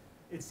summarize it.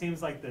 It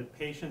seems like the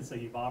patients that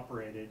you've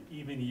operated,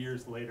 even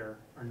years later,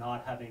 are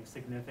not having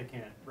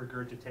significant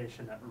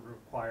regurgitation that would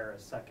require a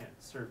second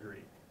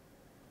surgery.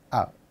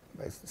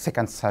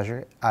 Second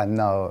surgery?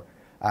 No,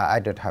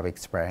 I don't have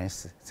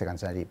experience second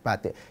surgery.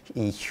 But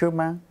in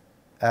human,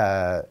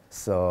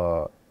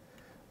 so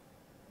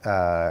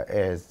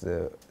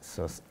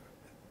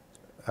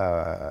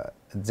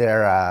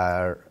there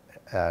are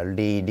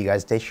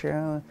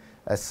regurgitation,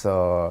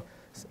 so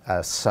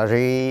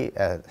surgery,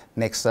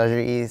 next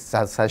surgery,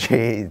 third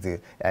surgery is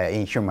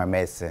in human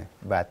medicine,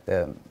 but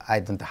I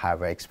don't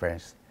have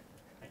experience.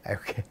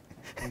 Okay.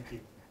 Thank you.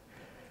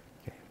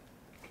 Okay.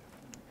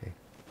 Okay.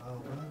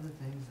 One of the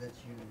things that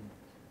you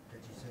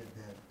said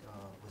that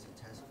was a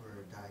test for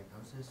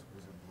diagnosis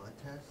was a blood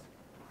test.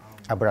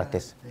 A blood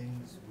test. What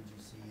things would you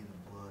see in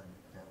the blood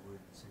that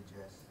would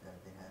suggest that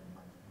they had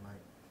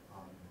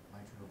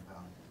mitral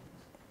valve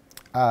disease?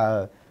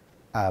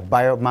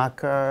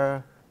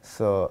 Biomarker.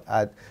 So,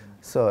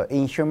 so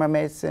in human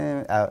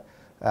medicine,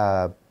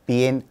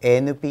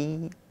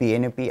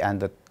 BNP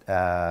and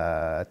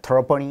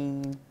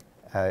troponin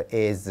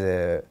is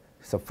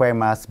so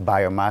famous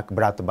biomarker,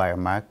 blood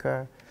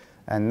biomarker,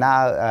 and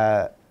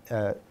now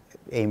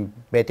in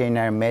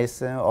veterinary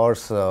medicine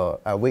also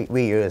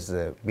we use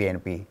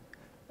BNP,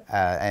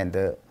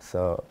 and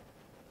so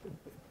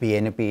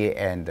BNP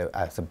and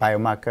so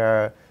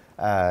biomarker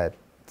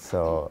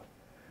so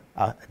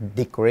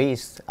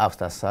decreased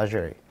after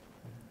surgery.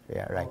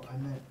 Yeah, right. Well, I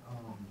meant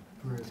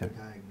for the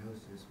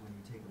diagnosis, when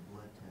you take a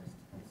blood test,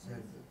 it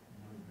says that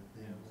one of the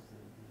things.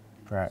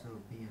 Right. So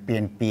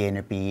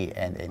BNP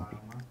and NP.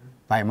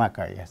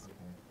 Biomarker, yes. Okay.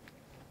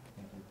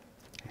 Thank you.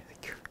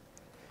 Thank you.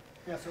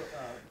 Yeah, so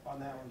on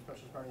that one,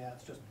 especially starting out,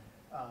 it's just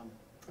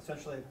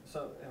essentially,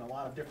 so in a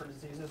lot of different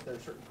diseases, there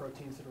are certain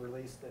proteins that are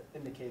released that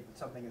indicate that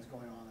something is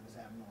going on that is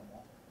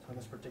abnormal. So in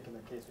this particular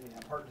case, when you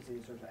have heart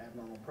disease, there's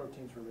abnormal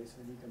proteins released,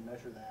 and you can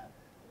measure that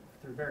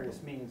through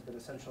various means, but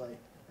essentially,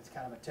 it's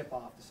kind of a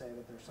tip-off to say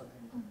that there's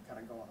something kind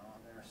of going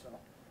on there. So,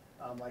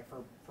 like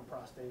for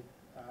prostate,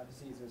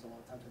 diseases, a lot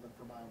of times they look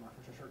for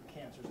biomarkers, or certain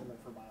cancers they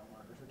look for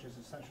biomarkers, which is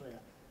essentially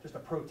just a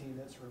protein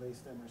that's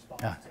released in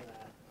response to that. So,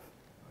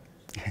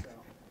 yeah.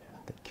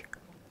 Thank you.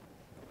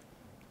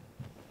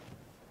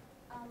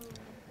 Let's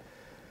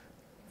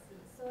see.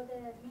 So the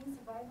mean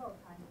survival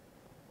time.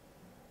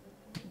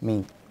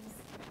 Mean.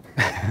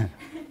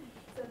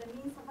 So the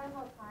mean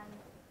survival time,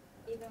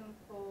 even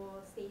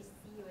for stage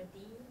C or D,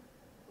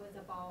 was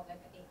about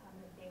like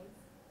 800 days,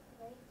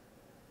 right?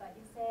 But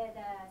you said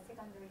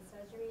secondary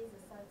surgery, the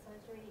third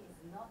surgery is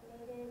not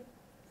needed.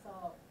 So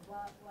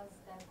what was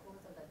the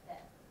cause of the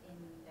death in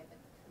like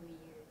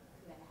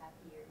 2.5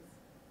 years?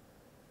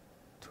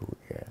 2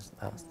 years.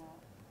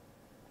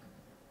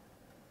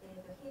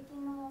 平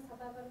均のサ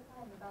バイバルタ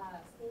イムが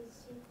ステージ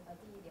C とか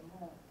D で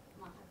も、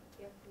まあ、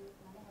700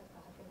か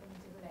800日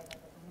ぐらいだっ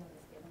たと思うん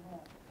ですけど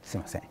も、すい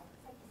ません。さ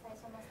っき最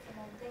初の質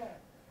問で一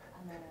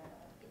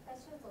回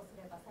手術をす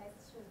れば再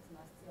手術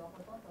の必要はほ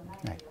とんどな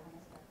いという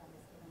話だったん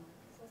ですけども、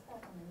そうした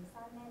らこの2、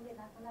3年で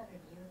亡くなる理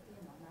由ってい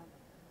うのは何だっ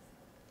た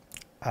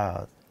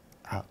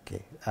んで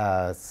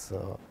す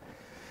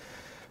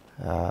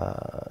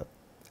か？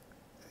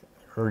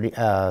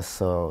 Okay.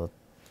 So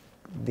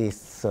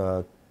this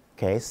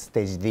case,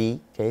 stage D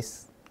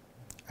case.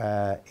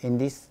 In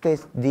this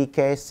stage D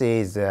case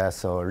is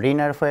so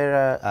renal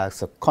failure,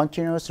 so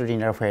continuous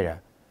renal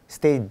failure.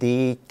 Stage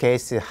D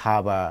case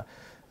have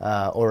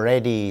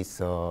already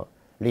so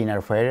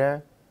renal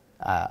failure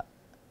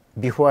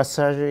before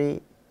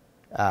surgery,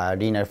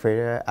 renal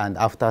failure, and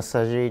after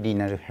surgery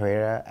renal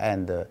failure,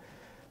 and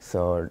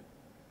so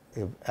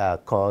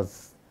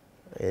cause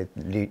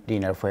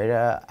renal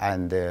failure,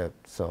 and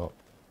so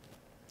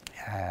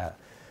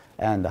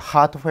and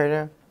heart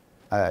failure.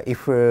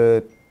 If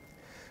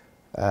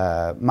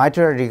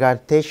mitral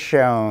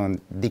regurgitation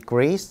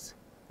decrease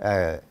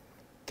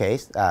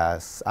case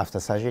after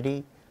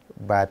surgery,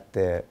 but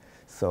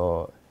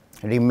so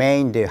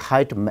remain the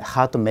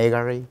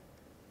heart-megaly.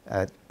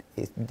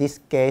 This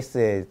case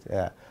is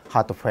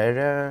heart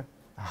failure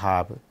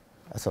have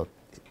so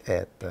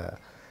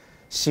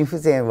心不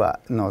全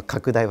の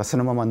拡大はそ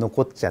のまま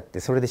残っちゃって、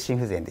それで心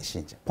不全で死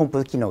んじゃう。ポン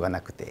プ機能が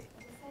なくて。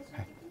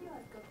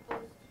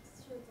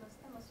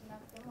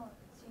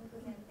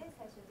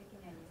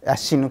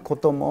死ぬこ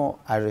とも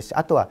あるし、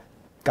あとは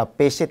合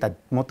併してた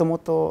もとも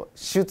と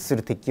手術す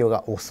る適応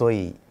が遅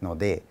いの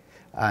で、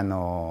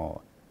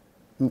人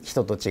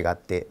と違っ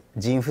て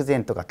腎不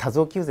全とか多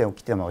臓器不全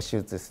起きても手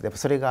術すれば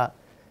それが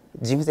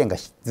腎不全が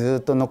ず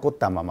っと残っ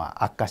たま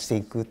ま悪化して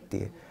いくって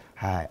いう、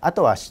はい、あ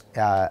とは腫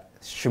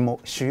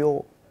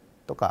瘍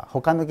とか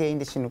他の原因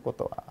で死ぬこ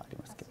とはあり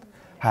ますけど、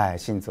はい、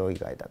心臓以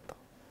外だと。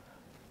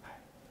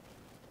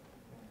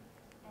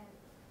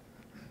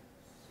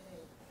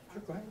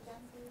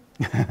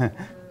Go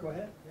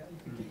ahead. Yeah, you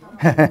can keep going.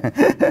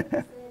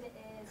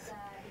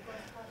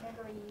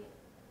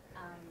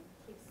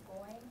 Keeps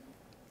going,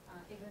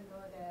 even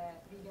though the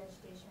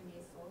regurgitation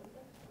is solved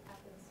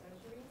after the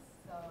surgery,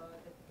 so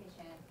the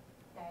patient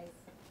dies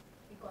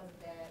because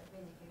the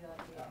residual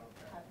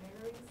heart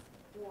memories,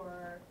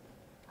 or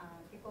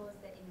because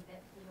in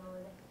that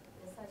field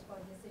the surgical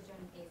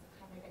decision is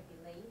kind of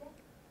delayed,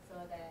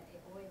 so that the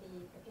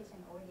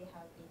patient already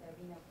have either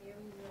renal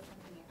failure or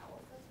something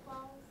else as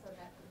well, so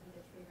that could be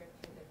the trigger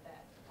to the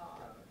death,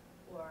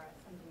 or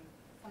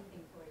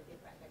something for a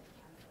different, like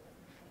cancer or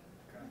something.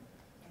 Okay.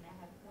 And I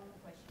have one more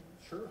question.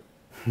 Sure.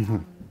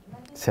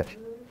 Might be Sure.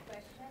 good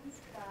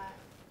questions, but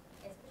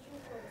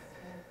especially for the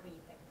small breed,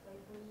 like toy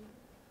breed,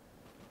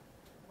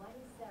 what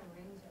is the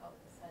range of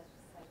such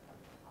cost?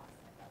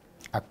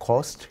 A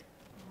cost?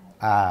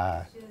 手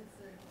術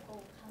を考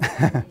えて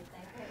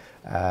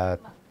大体、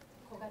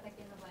小型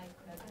犬の場合い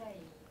くらぐらい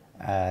な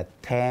んで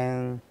すか？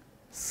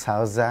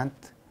 $10,000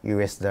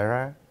 US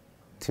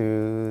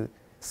to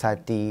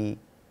 $30,000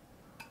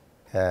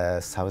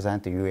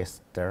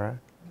 US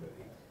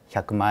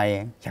 100万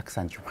円、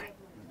130万円。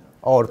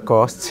All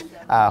costs,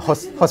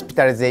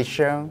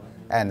 hospitalization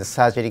and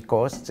surgery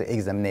costs,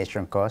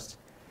 examination costs,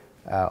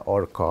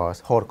 all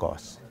costs, whole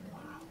costs.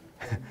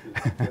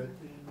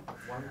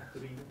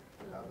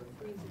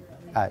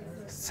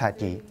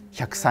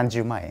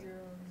 130万円。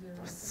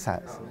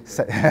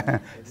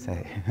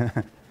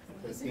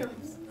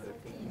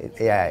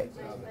いや、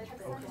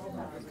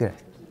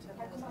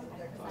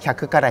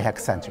100から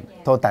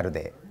130トータル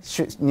で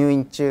入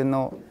院中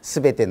のす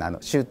べての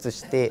手術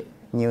して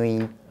入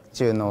院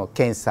中の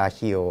検査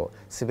費用を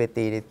すべ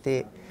て入れ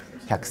て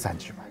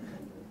130万。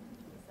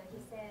So he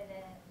said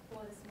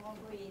for the small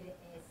breed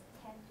is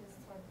 10 to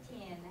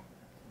 13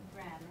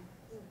 grand,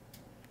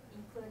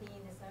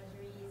 including the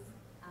surgeries,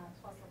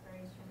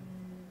 post-operation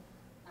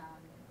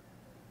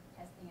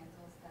testing and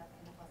those stuff,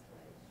 and the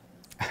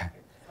hospitalizations.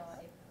 So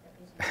if the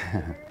patient is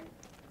bigger,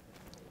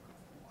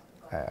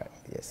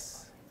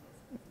 Yes.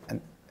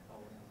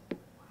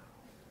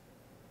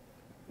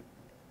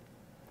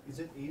 Is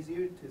it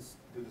easier to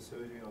do the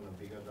surgery on a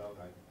bigger dog?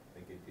 I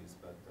think it is,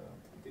 but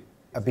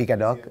A bigger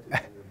dog? Easier to do a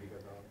bigger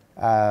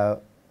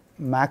dog?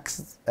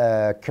 Max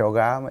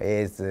kilogram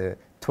is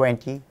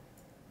 20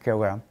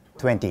 kilogram.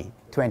 20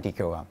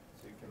 kilogram.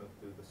 So you cannot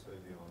do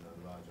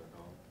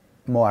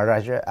more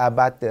larger.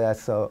 But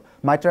so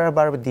mitral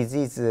valve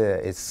disease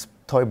is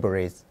toy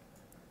breed,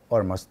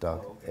 almost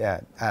dog. Oh, okay.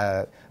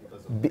 Yeah,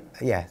 Because of that.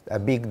 yeah, a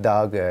big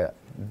dog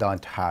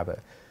don't have.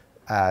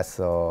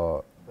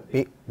 So But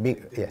big, if big,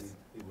 it did, yes,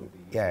 it would be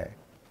yeah, easier.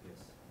 Yes.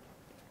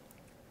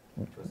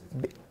 Because it's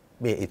big, bigger.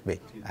 big, it's big.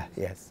 Huge.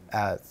 Yes,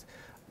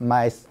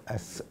 my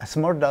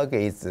small dog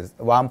is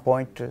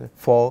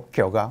 1.4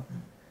 kilogram.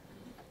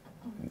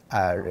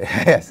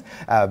 Yes,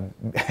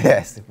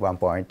 yes,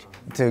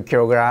 1.2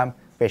 kilogram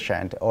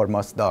patient,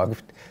 almost dog,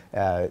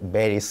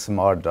 very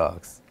small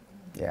dogs.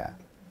 Yeah.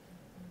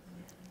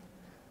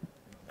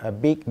 A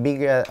big,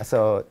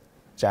 so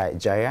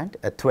giant,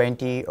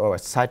 20 or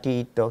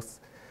 30 dogs,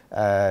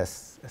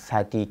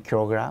 30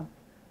 kilogram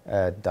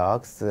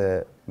dogs,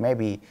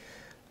 maybe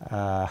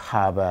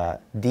have a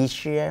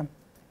DCM,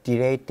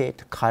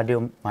 dilated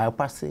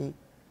cardiomyopathy,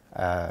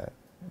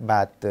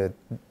 but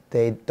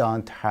they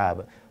don't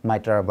have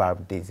mitral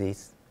valve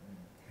disease.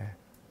 Yeah.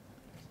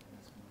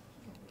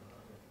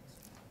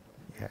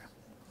 Yeah.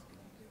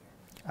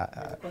 Any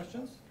other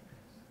questions?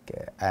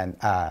 Okay. And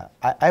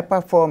I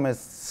perform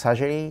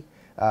surgery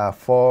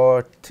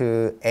 4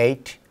 to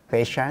 8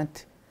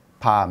 patients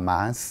per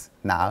month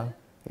now.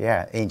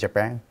 Yeah, in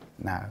Japan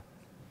now.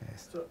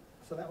 Yes.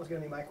 So that was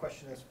going to be my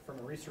question is, from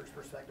a research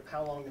perspective,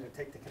 how long did it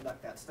take to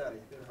conduct that study?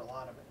 There's a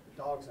lot of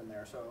dogs in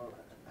there, so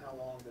how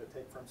long did it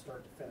take from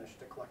start to finish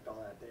to collect all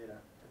that data,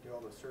 to do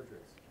all those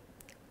surgeries?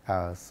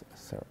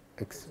 So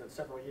Is it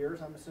several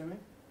years, I'm assuming?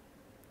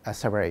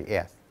 several,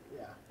 yes.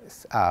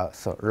 Yeah.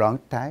 So long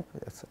time.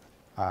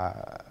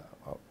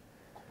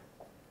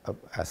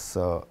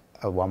 So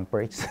one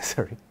page.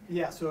 Sorry.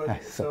 Yeah, so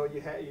So-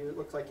 it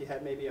looks like you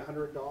had maybe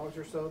 100 dogs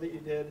or so that you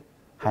did that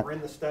Hun- were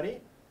in the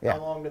study. Yeah. How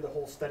long did the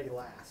whole study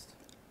last?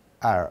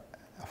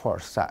 For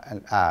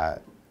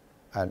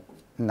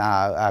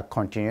now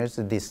continues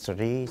this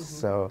study. Mhm.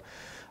 So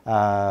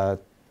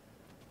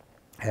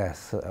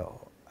yes.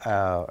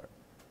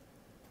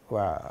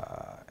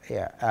 Well,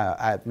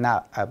 yeah.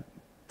 Now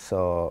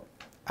so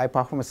I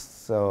perform.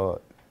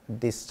 So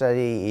this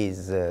study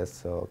is so.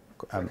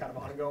 So kind of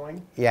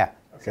ongoing? Yeah.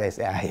 Okay. Yes.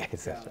 Yes. Got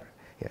That's it. right.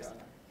 Yes. Got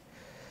it.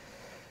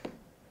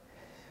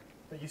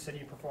 But you said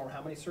you perform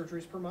how many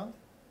surgeries per month?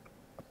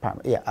 Per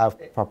month,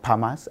 Per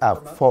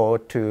month? 4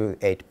 to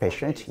 8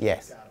 patients. Okay,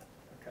 Yes. Got it,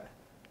 okay.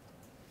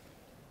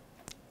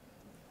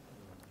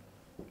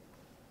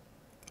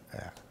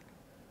 Yeah.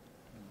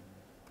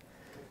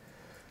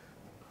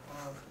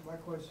 My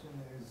question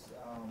is,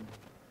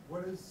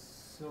 what does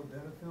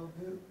sildenafil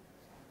do?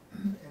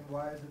 And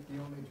why is it the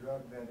only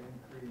drug that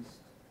increased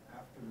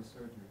after the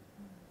surgery?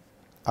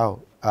 Oh,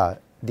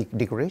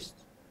 decreased?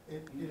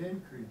 It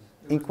increased.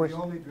 It Increased? was the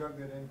only drug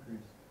that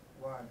increased.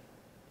 Why?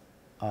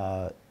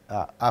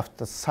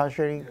 After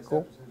surgery, Yes, go.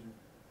 after surgery.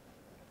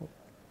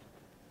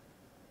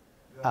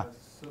 Ah.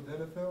 The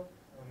sildenafil on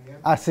the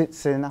end?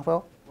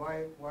 Sildenafil. Why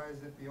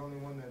is it the only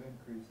one that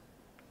increased?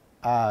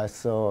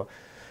 So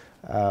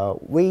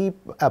we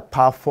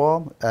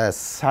perform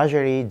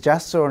surgery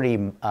just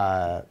only.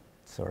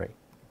 Sorry.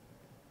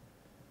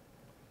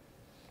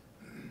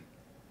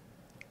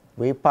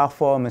 We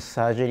perform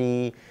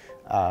surgery.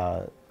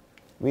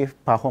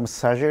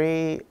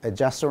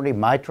 Just only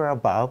mitral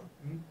valve.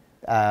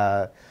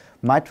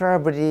 Mitral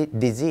valve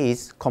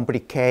disease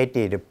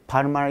complicated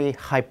pulmonary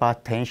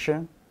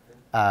hypertension.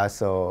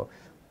 So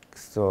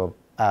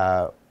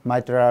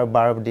mitral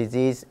valve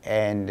disease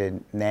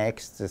and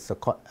next so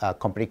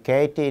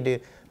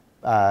complicated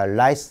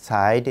right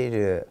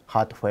side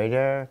heart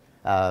failure.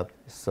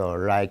 So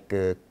like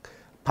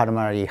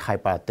pulmonary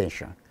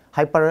hypertension.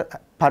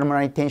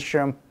 Pulmonary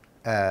tension.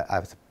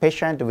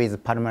 Patient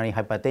with pulmonary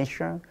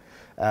hypertension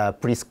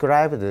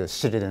prescribed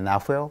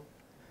sildenafil.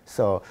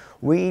 So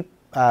we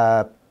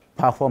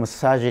perform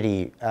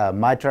surgery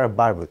mitral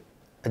valve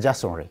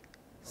just only.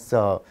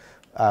 So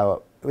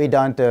we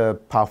don't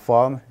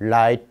perform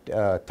right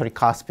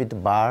tricuspid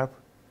valve.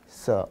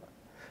 So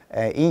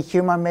in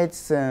human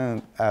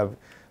medicine,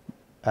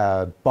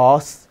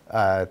 both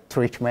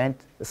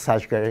treatment,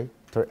 surgery,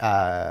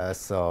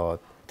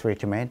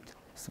 treatment,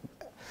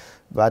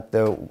 but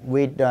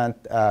we don't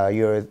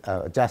use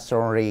just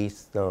only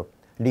the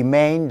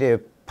remained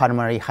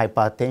pulmonary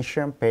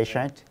hypertension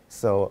patient.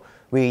 So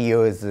we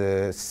use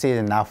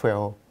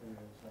sildenafil.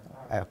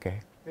 Okay.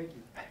 Thank you.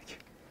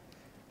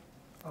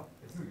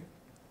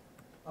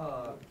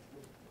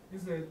 You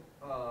said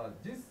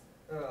this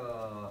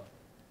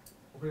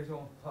operation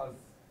has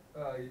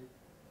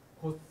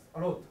cost a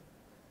lot.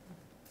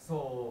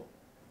 So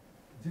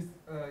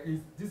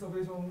this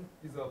operation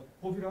is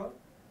popular?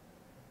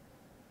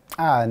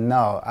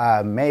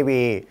 No,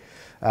 maybe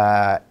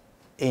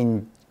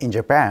in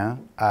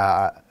Japan.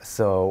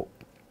 So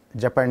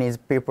Japanese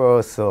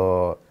people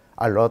so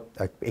a lot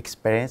of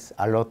experience,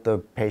 a lot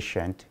of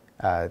patient.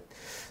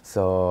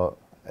 So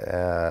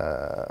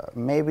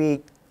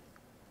maybe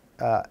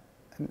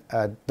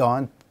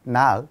don't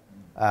now.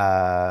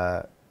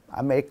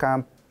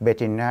 American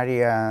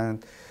veterinarian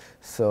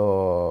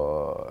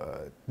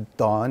so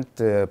don't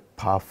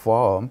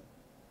perform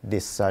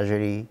this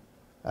surgery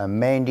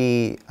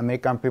mainly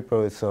American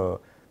people, so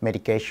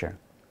medication.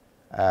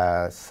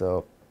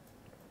 So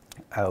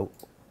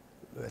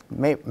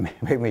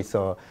maybe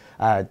so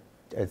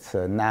it's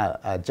now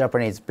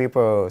Japanese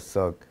people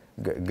so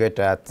good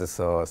at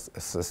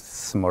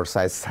small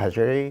size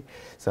surgery,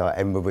 so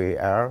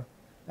MVR,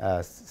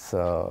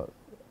 so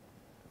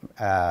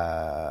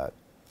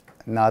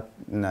not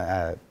in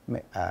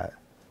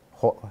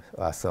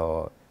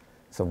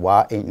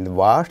the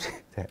world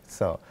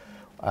so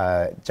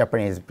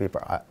Japanese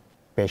people are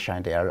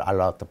patient, a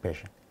lot of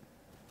patient.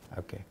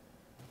 Okay.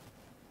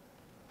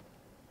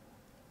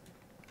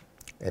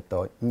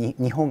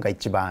 日本が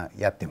一番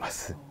やってま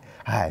す。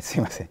はい、す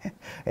いません。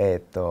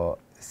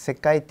世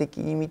界的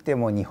に見て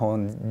も日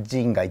本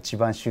人が一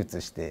番手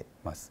術して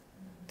ます。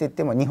って言っ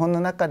ても日本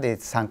の中で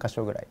3カ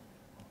所ぐらい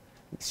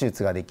手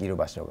術ができる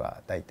場所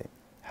が大体。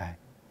はい。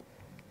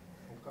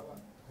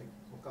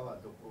他は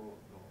どこ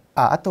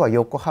の？あとは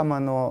横浜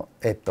の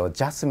ジ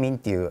ャスミンっ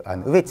ていう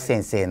上地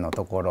先生の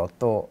ところ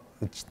と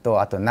うちと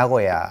あと名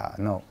古屋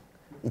の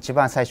一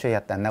番最初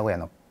やった名古屋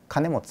の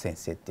金本先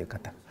生っていう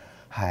方。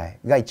はい、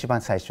が一番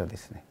最初で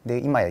すね。で、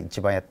今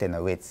一番やってるの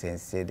は上地先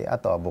生で、あ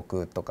とは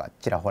僕とか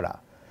ちらほら、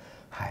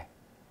はい。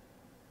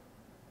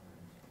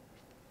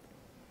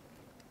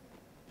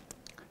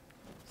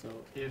So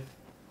if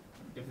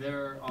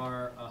there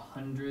are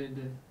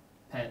 100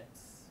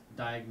 pets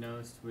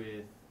diagnosed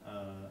with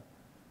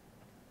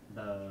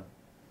the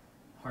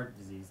heart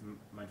disease,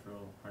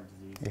 mitral heart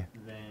disease, yeah.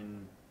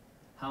 then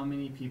how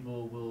many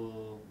people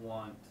will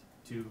want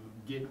to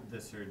get the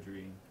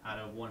surgery out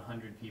of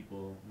 100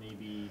 people?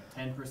 Maybe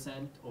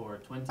 10% or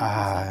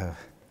 20%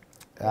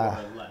 or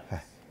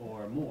less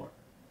or more?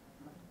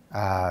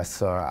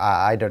 So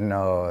I don't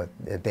know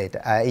the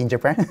data in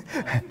Japan,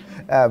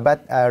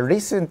 but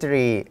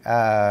recently,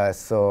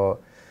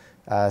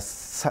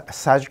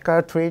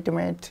 surgical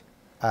treatment,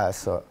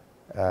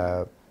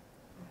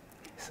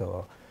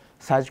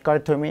 surgical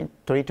treatment,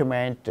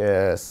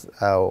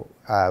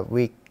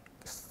 we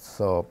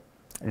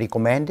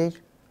recommended.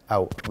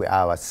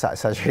 Our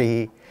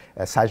surgery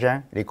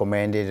surgeon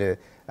recommended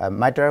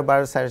mitral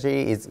valve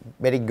surgery is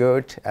very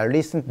good.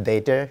 Recent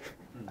data,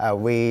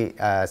 we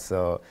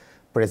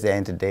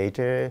present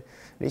data.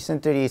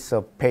 Recently,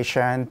 so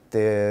patient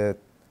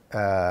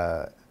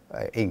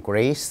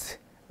increased.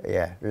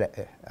 Yeah.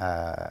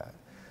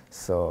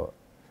 So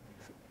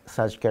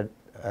surgical.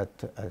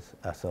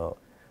 So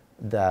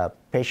the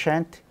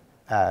patient's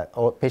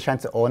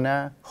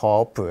owner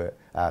hope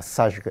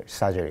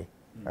surgery,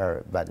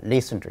 but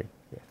recently.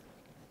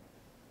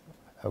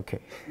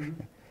 Okay.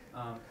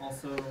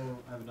 Also,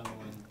 I have another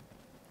one.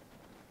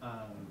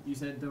 You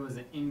said there was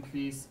an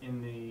increase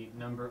in the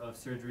number of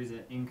surgeries,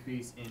 an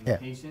increase in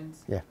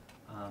patients. Yeah.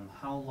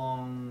 How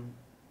long,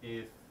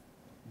 if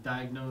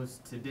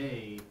diagnosed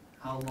today,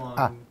 how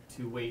long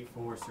to wait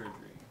for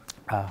surgery?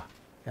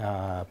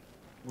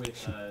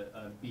 With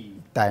a B.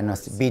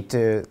 Diagnosed B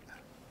to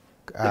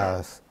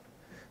as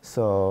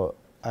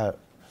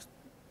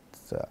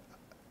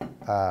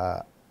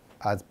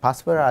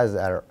possible as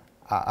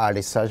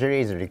early surgery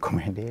is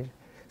recommended.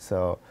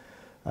 So,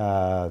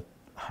 how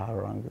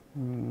long?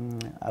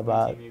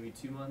 About maybe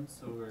 2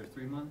 months or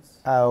 3 months.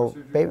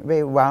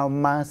 Maybe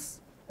 1 month.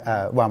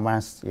 1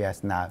 month.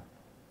 Yes, now.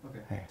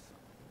 Okay. Yes.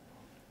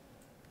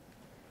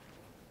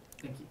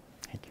 Thank you.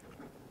 Thank you.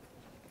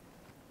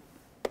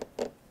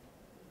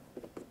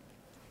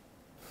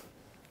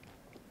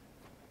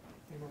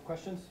 Any more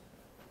questions?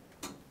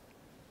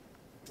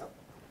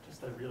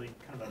 Just a really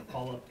kind of a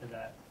follow-up to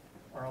that.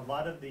 Are a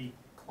lot of the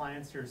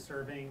clients you're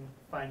serving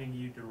finding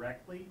you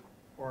directly,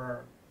 or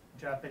are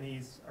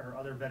Japanese or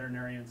other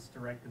veterinarians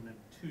directing them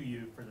to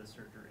you for the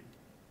surgery?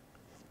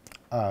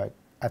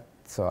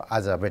 So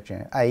as a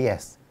veterinarian,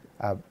 yes,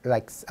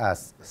 like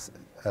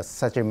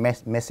such a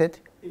method.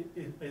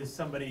 Is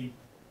somebody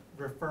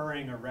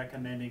referring or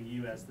recommending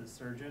you as the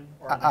surgeon,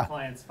 or are the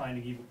clients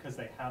finding you because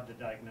they have the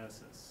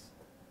diagnosis?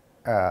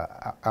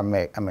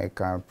 American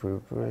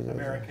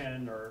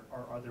American or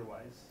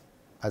otherwise?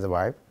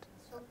 Otherwise.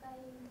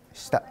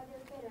 した。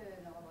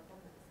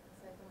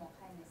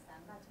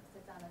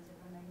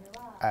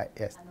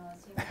Yes.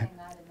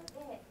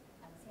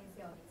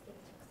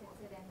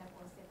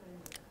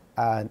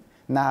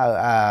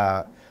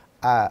 Now,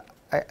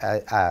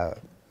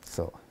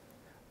 so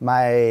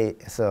my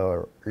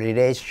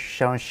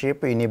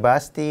relationship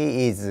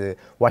university is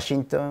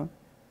Washington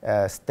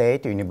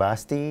State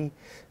University.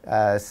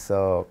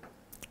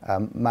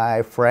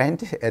 My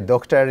friend,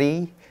 Dr.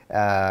 Lee,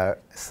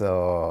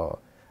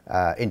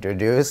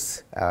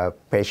 introduce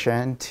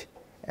patient,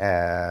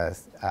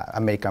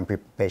 American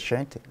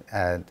patient,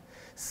 and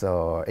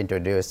so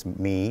introduce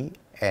me,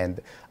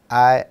 and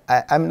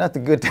I'm not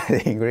good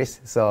at English,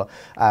 so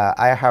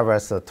I have a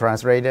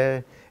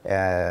translator,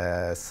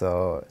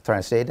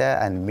 translator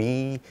and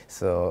me,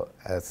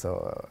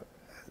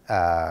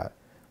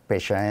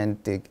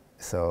 patient,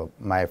 so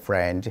my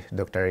friend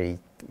Dr. Lee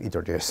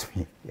introduced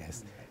me.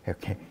 Yes,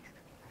 okay.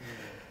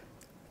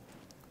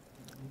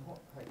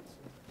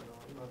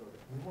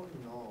 日本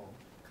の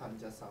患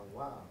者さん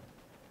は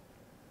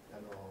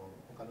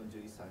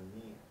獣医さん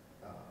に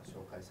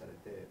紹介され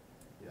て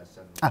いらっし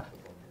ゃるのあかと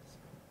思うんです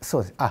か？そ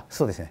うです。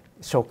そうですね。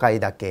紹介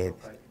だけ紹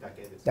介だ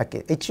けです。だ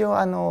け一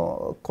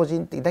応個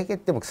人的だけ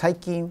でも最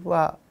近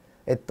は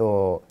やっ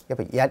ぱ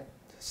り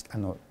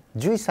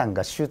獣医さん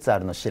が手術あ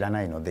るの知ら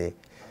ないので、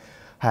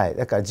はい、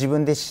だから自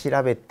分で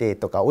調べて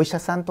とかお医者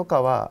さんと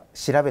かは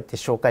調べて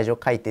紹介状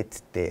書いてっつ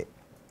って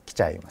来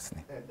ちゃいます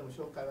ね。でも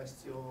紹介は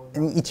必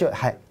要な一応、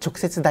はい、直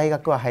接大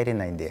学は入れ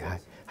ないんで、は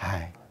い、は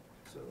い。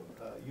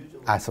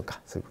あ、そう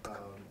か、そういうこと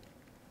か。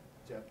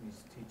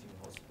Japanese teaching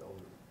hospital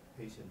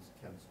patients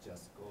can't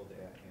just go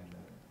there and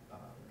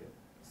get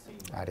seen.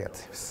 ありがとう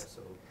ございます。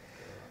So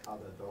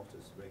other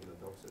doctors, regular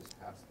doctors,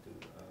 has to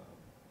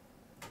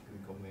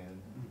recommend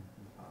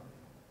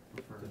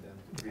to them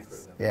to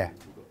refer them Yeah.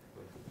 to go to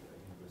the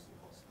university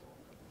hospital.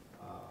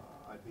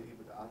 I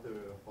believe the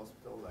other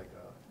hospital like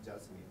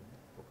Jasmine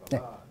と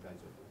かは大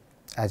丈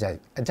夫。じゃ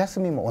あジャス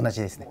ミンも同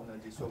じですね。同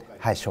じ紹介。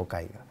はい、紹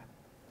介が。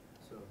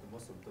So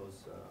most of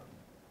those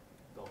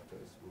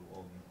doctors will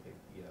only take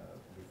the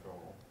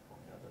referral from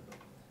the other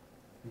doctors.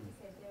 He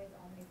said there is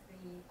only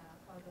 3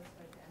 cardiac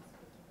surgeons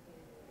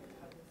looking to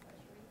cardiac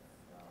surgery.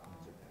 So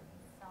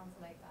sounds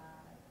like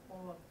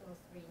all of those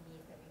 3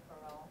 need a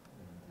referral,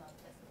 not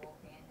just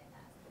walk in and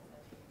ask for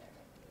surgery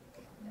directly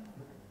from them.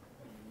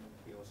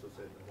 He also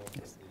said that most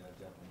of the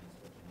Japanese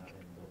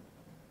veterinarians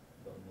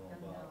don't know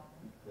about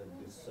that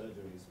this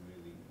surgery is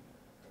really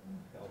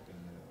helping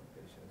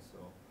patients. So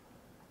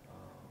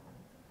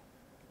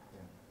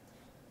yeah,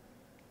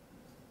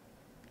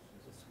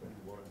 just spread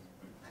the word.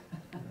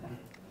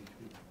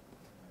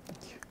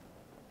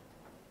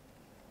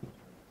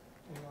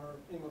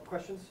 Any more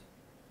questions?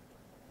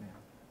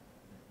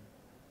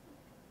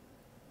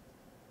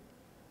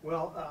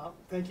 Well,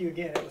 thank you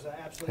again. It was an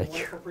absolutely Thank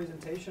you. wonderful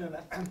presentation.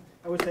 And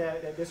I would say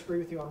I disagree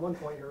with you on one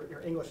point.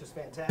 Your English is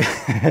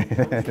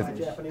fantastic. My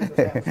Japanese was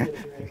half as good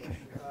as your English.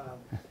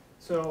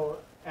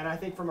 And I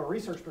think from a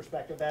research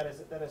perspective, that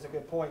is a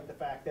good point. The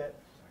fact that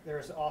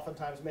there's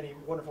oftentimes many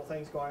wonderful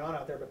things going on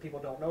out there, but people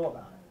don't know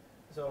about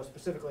it. So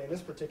specifically in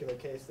this particular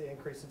case, the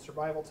increase in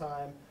survival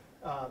time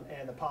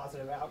and the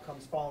positive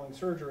outcomes following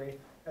surgery,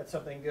 that's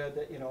something good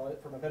that,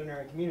 from a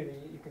veterinary community,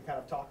 you can kind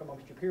of talk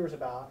amongst your peers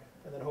about,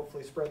 and then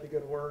hopefully spread the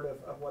good word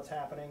of what's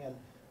happening,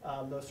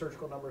 and those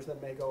surgical numbers then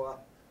may go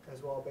up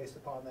as well based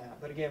upon that.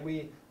 But again,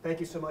 we thank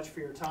you so much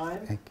for your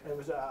time. It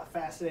was a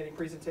fascinating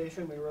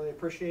presentation. We really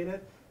appreciate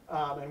it,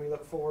 and we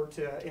look forward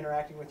to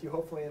interacting with you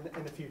hopefully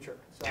in the future.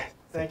 So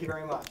thank you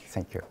very much.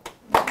 Thank you.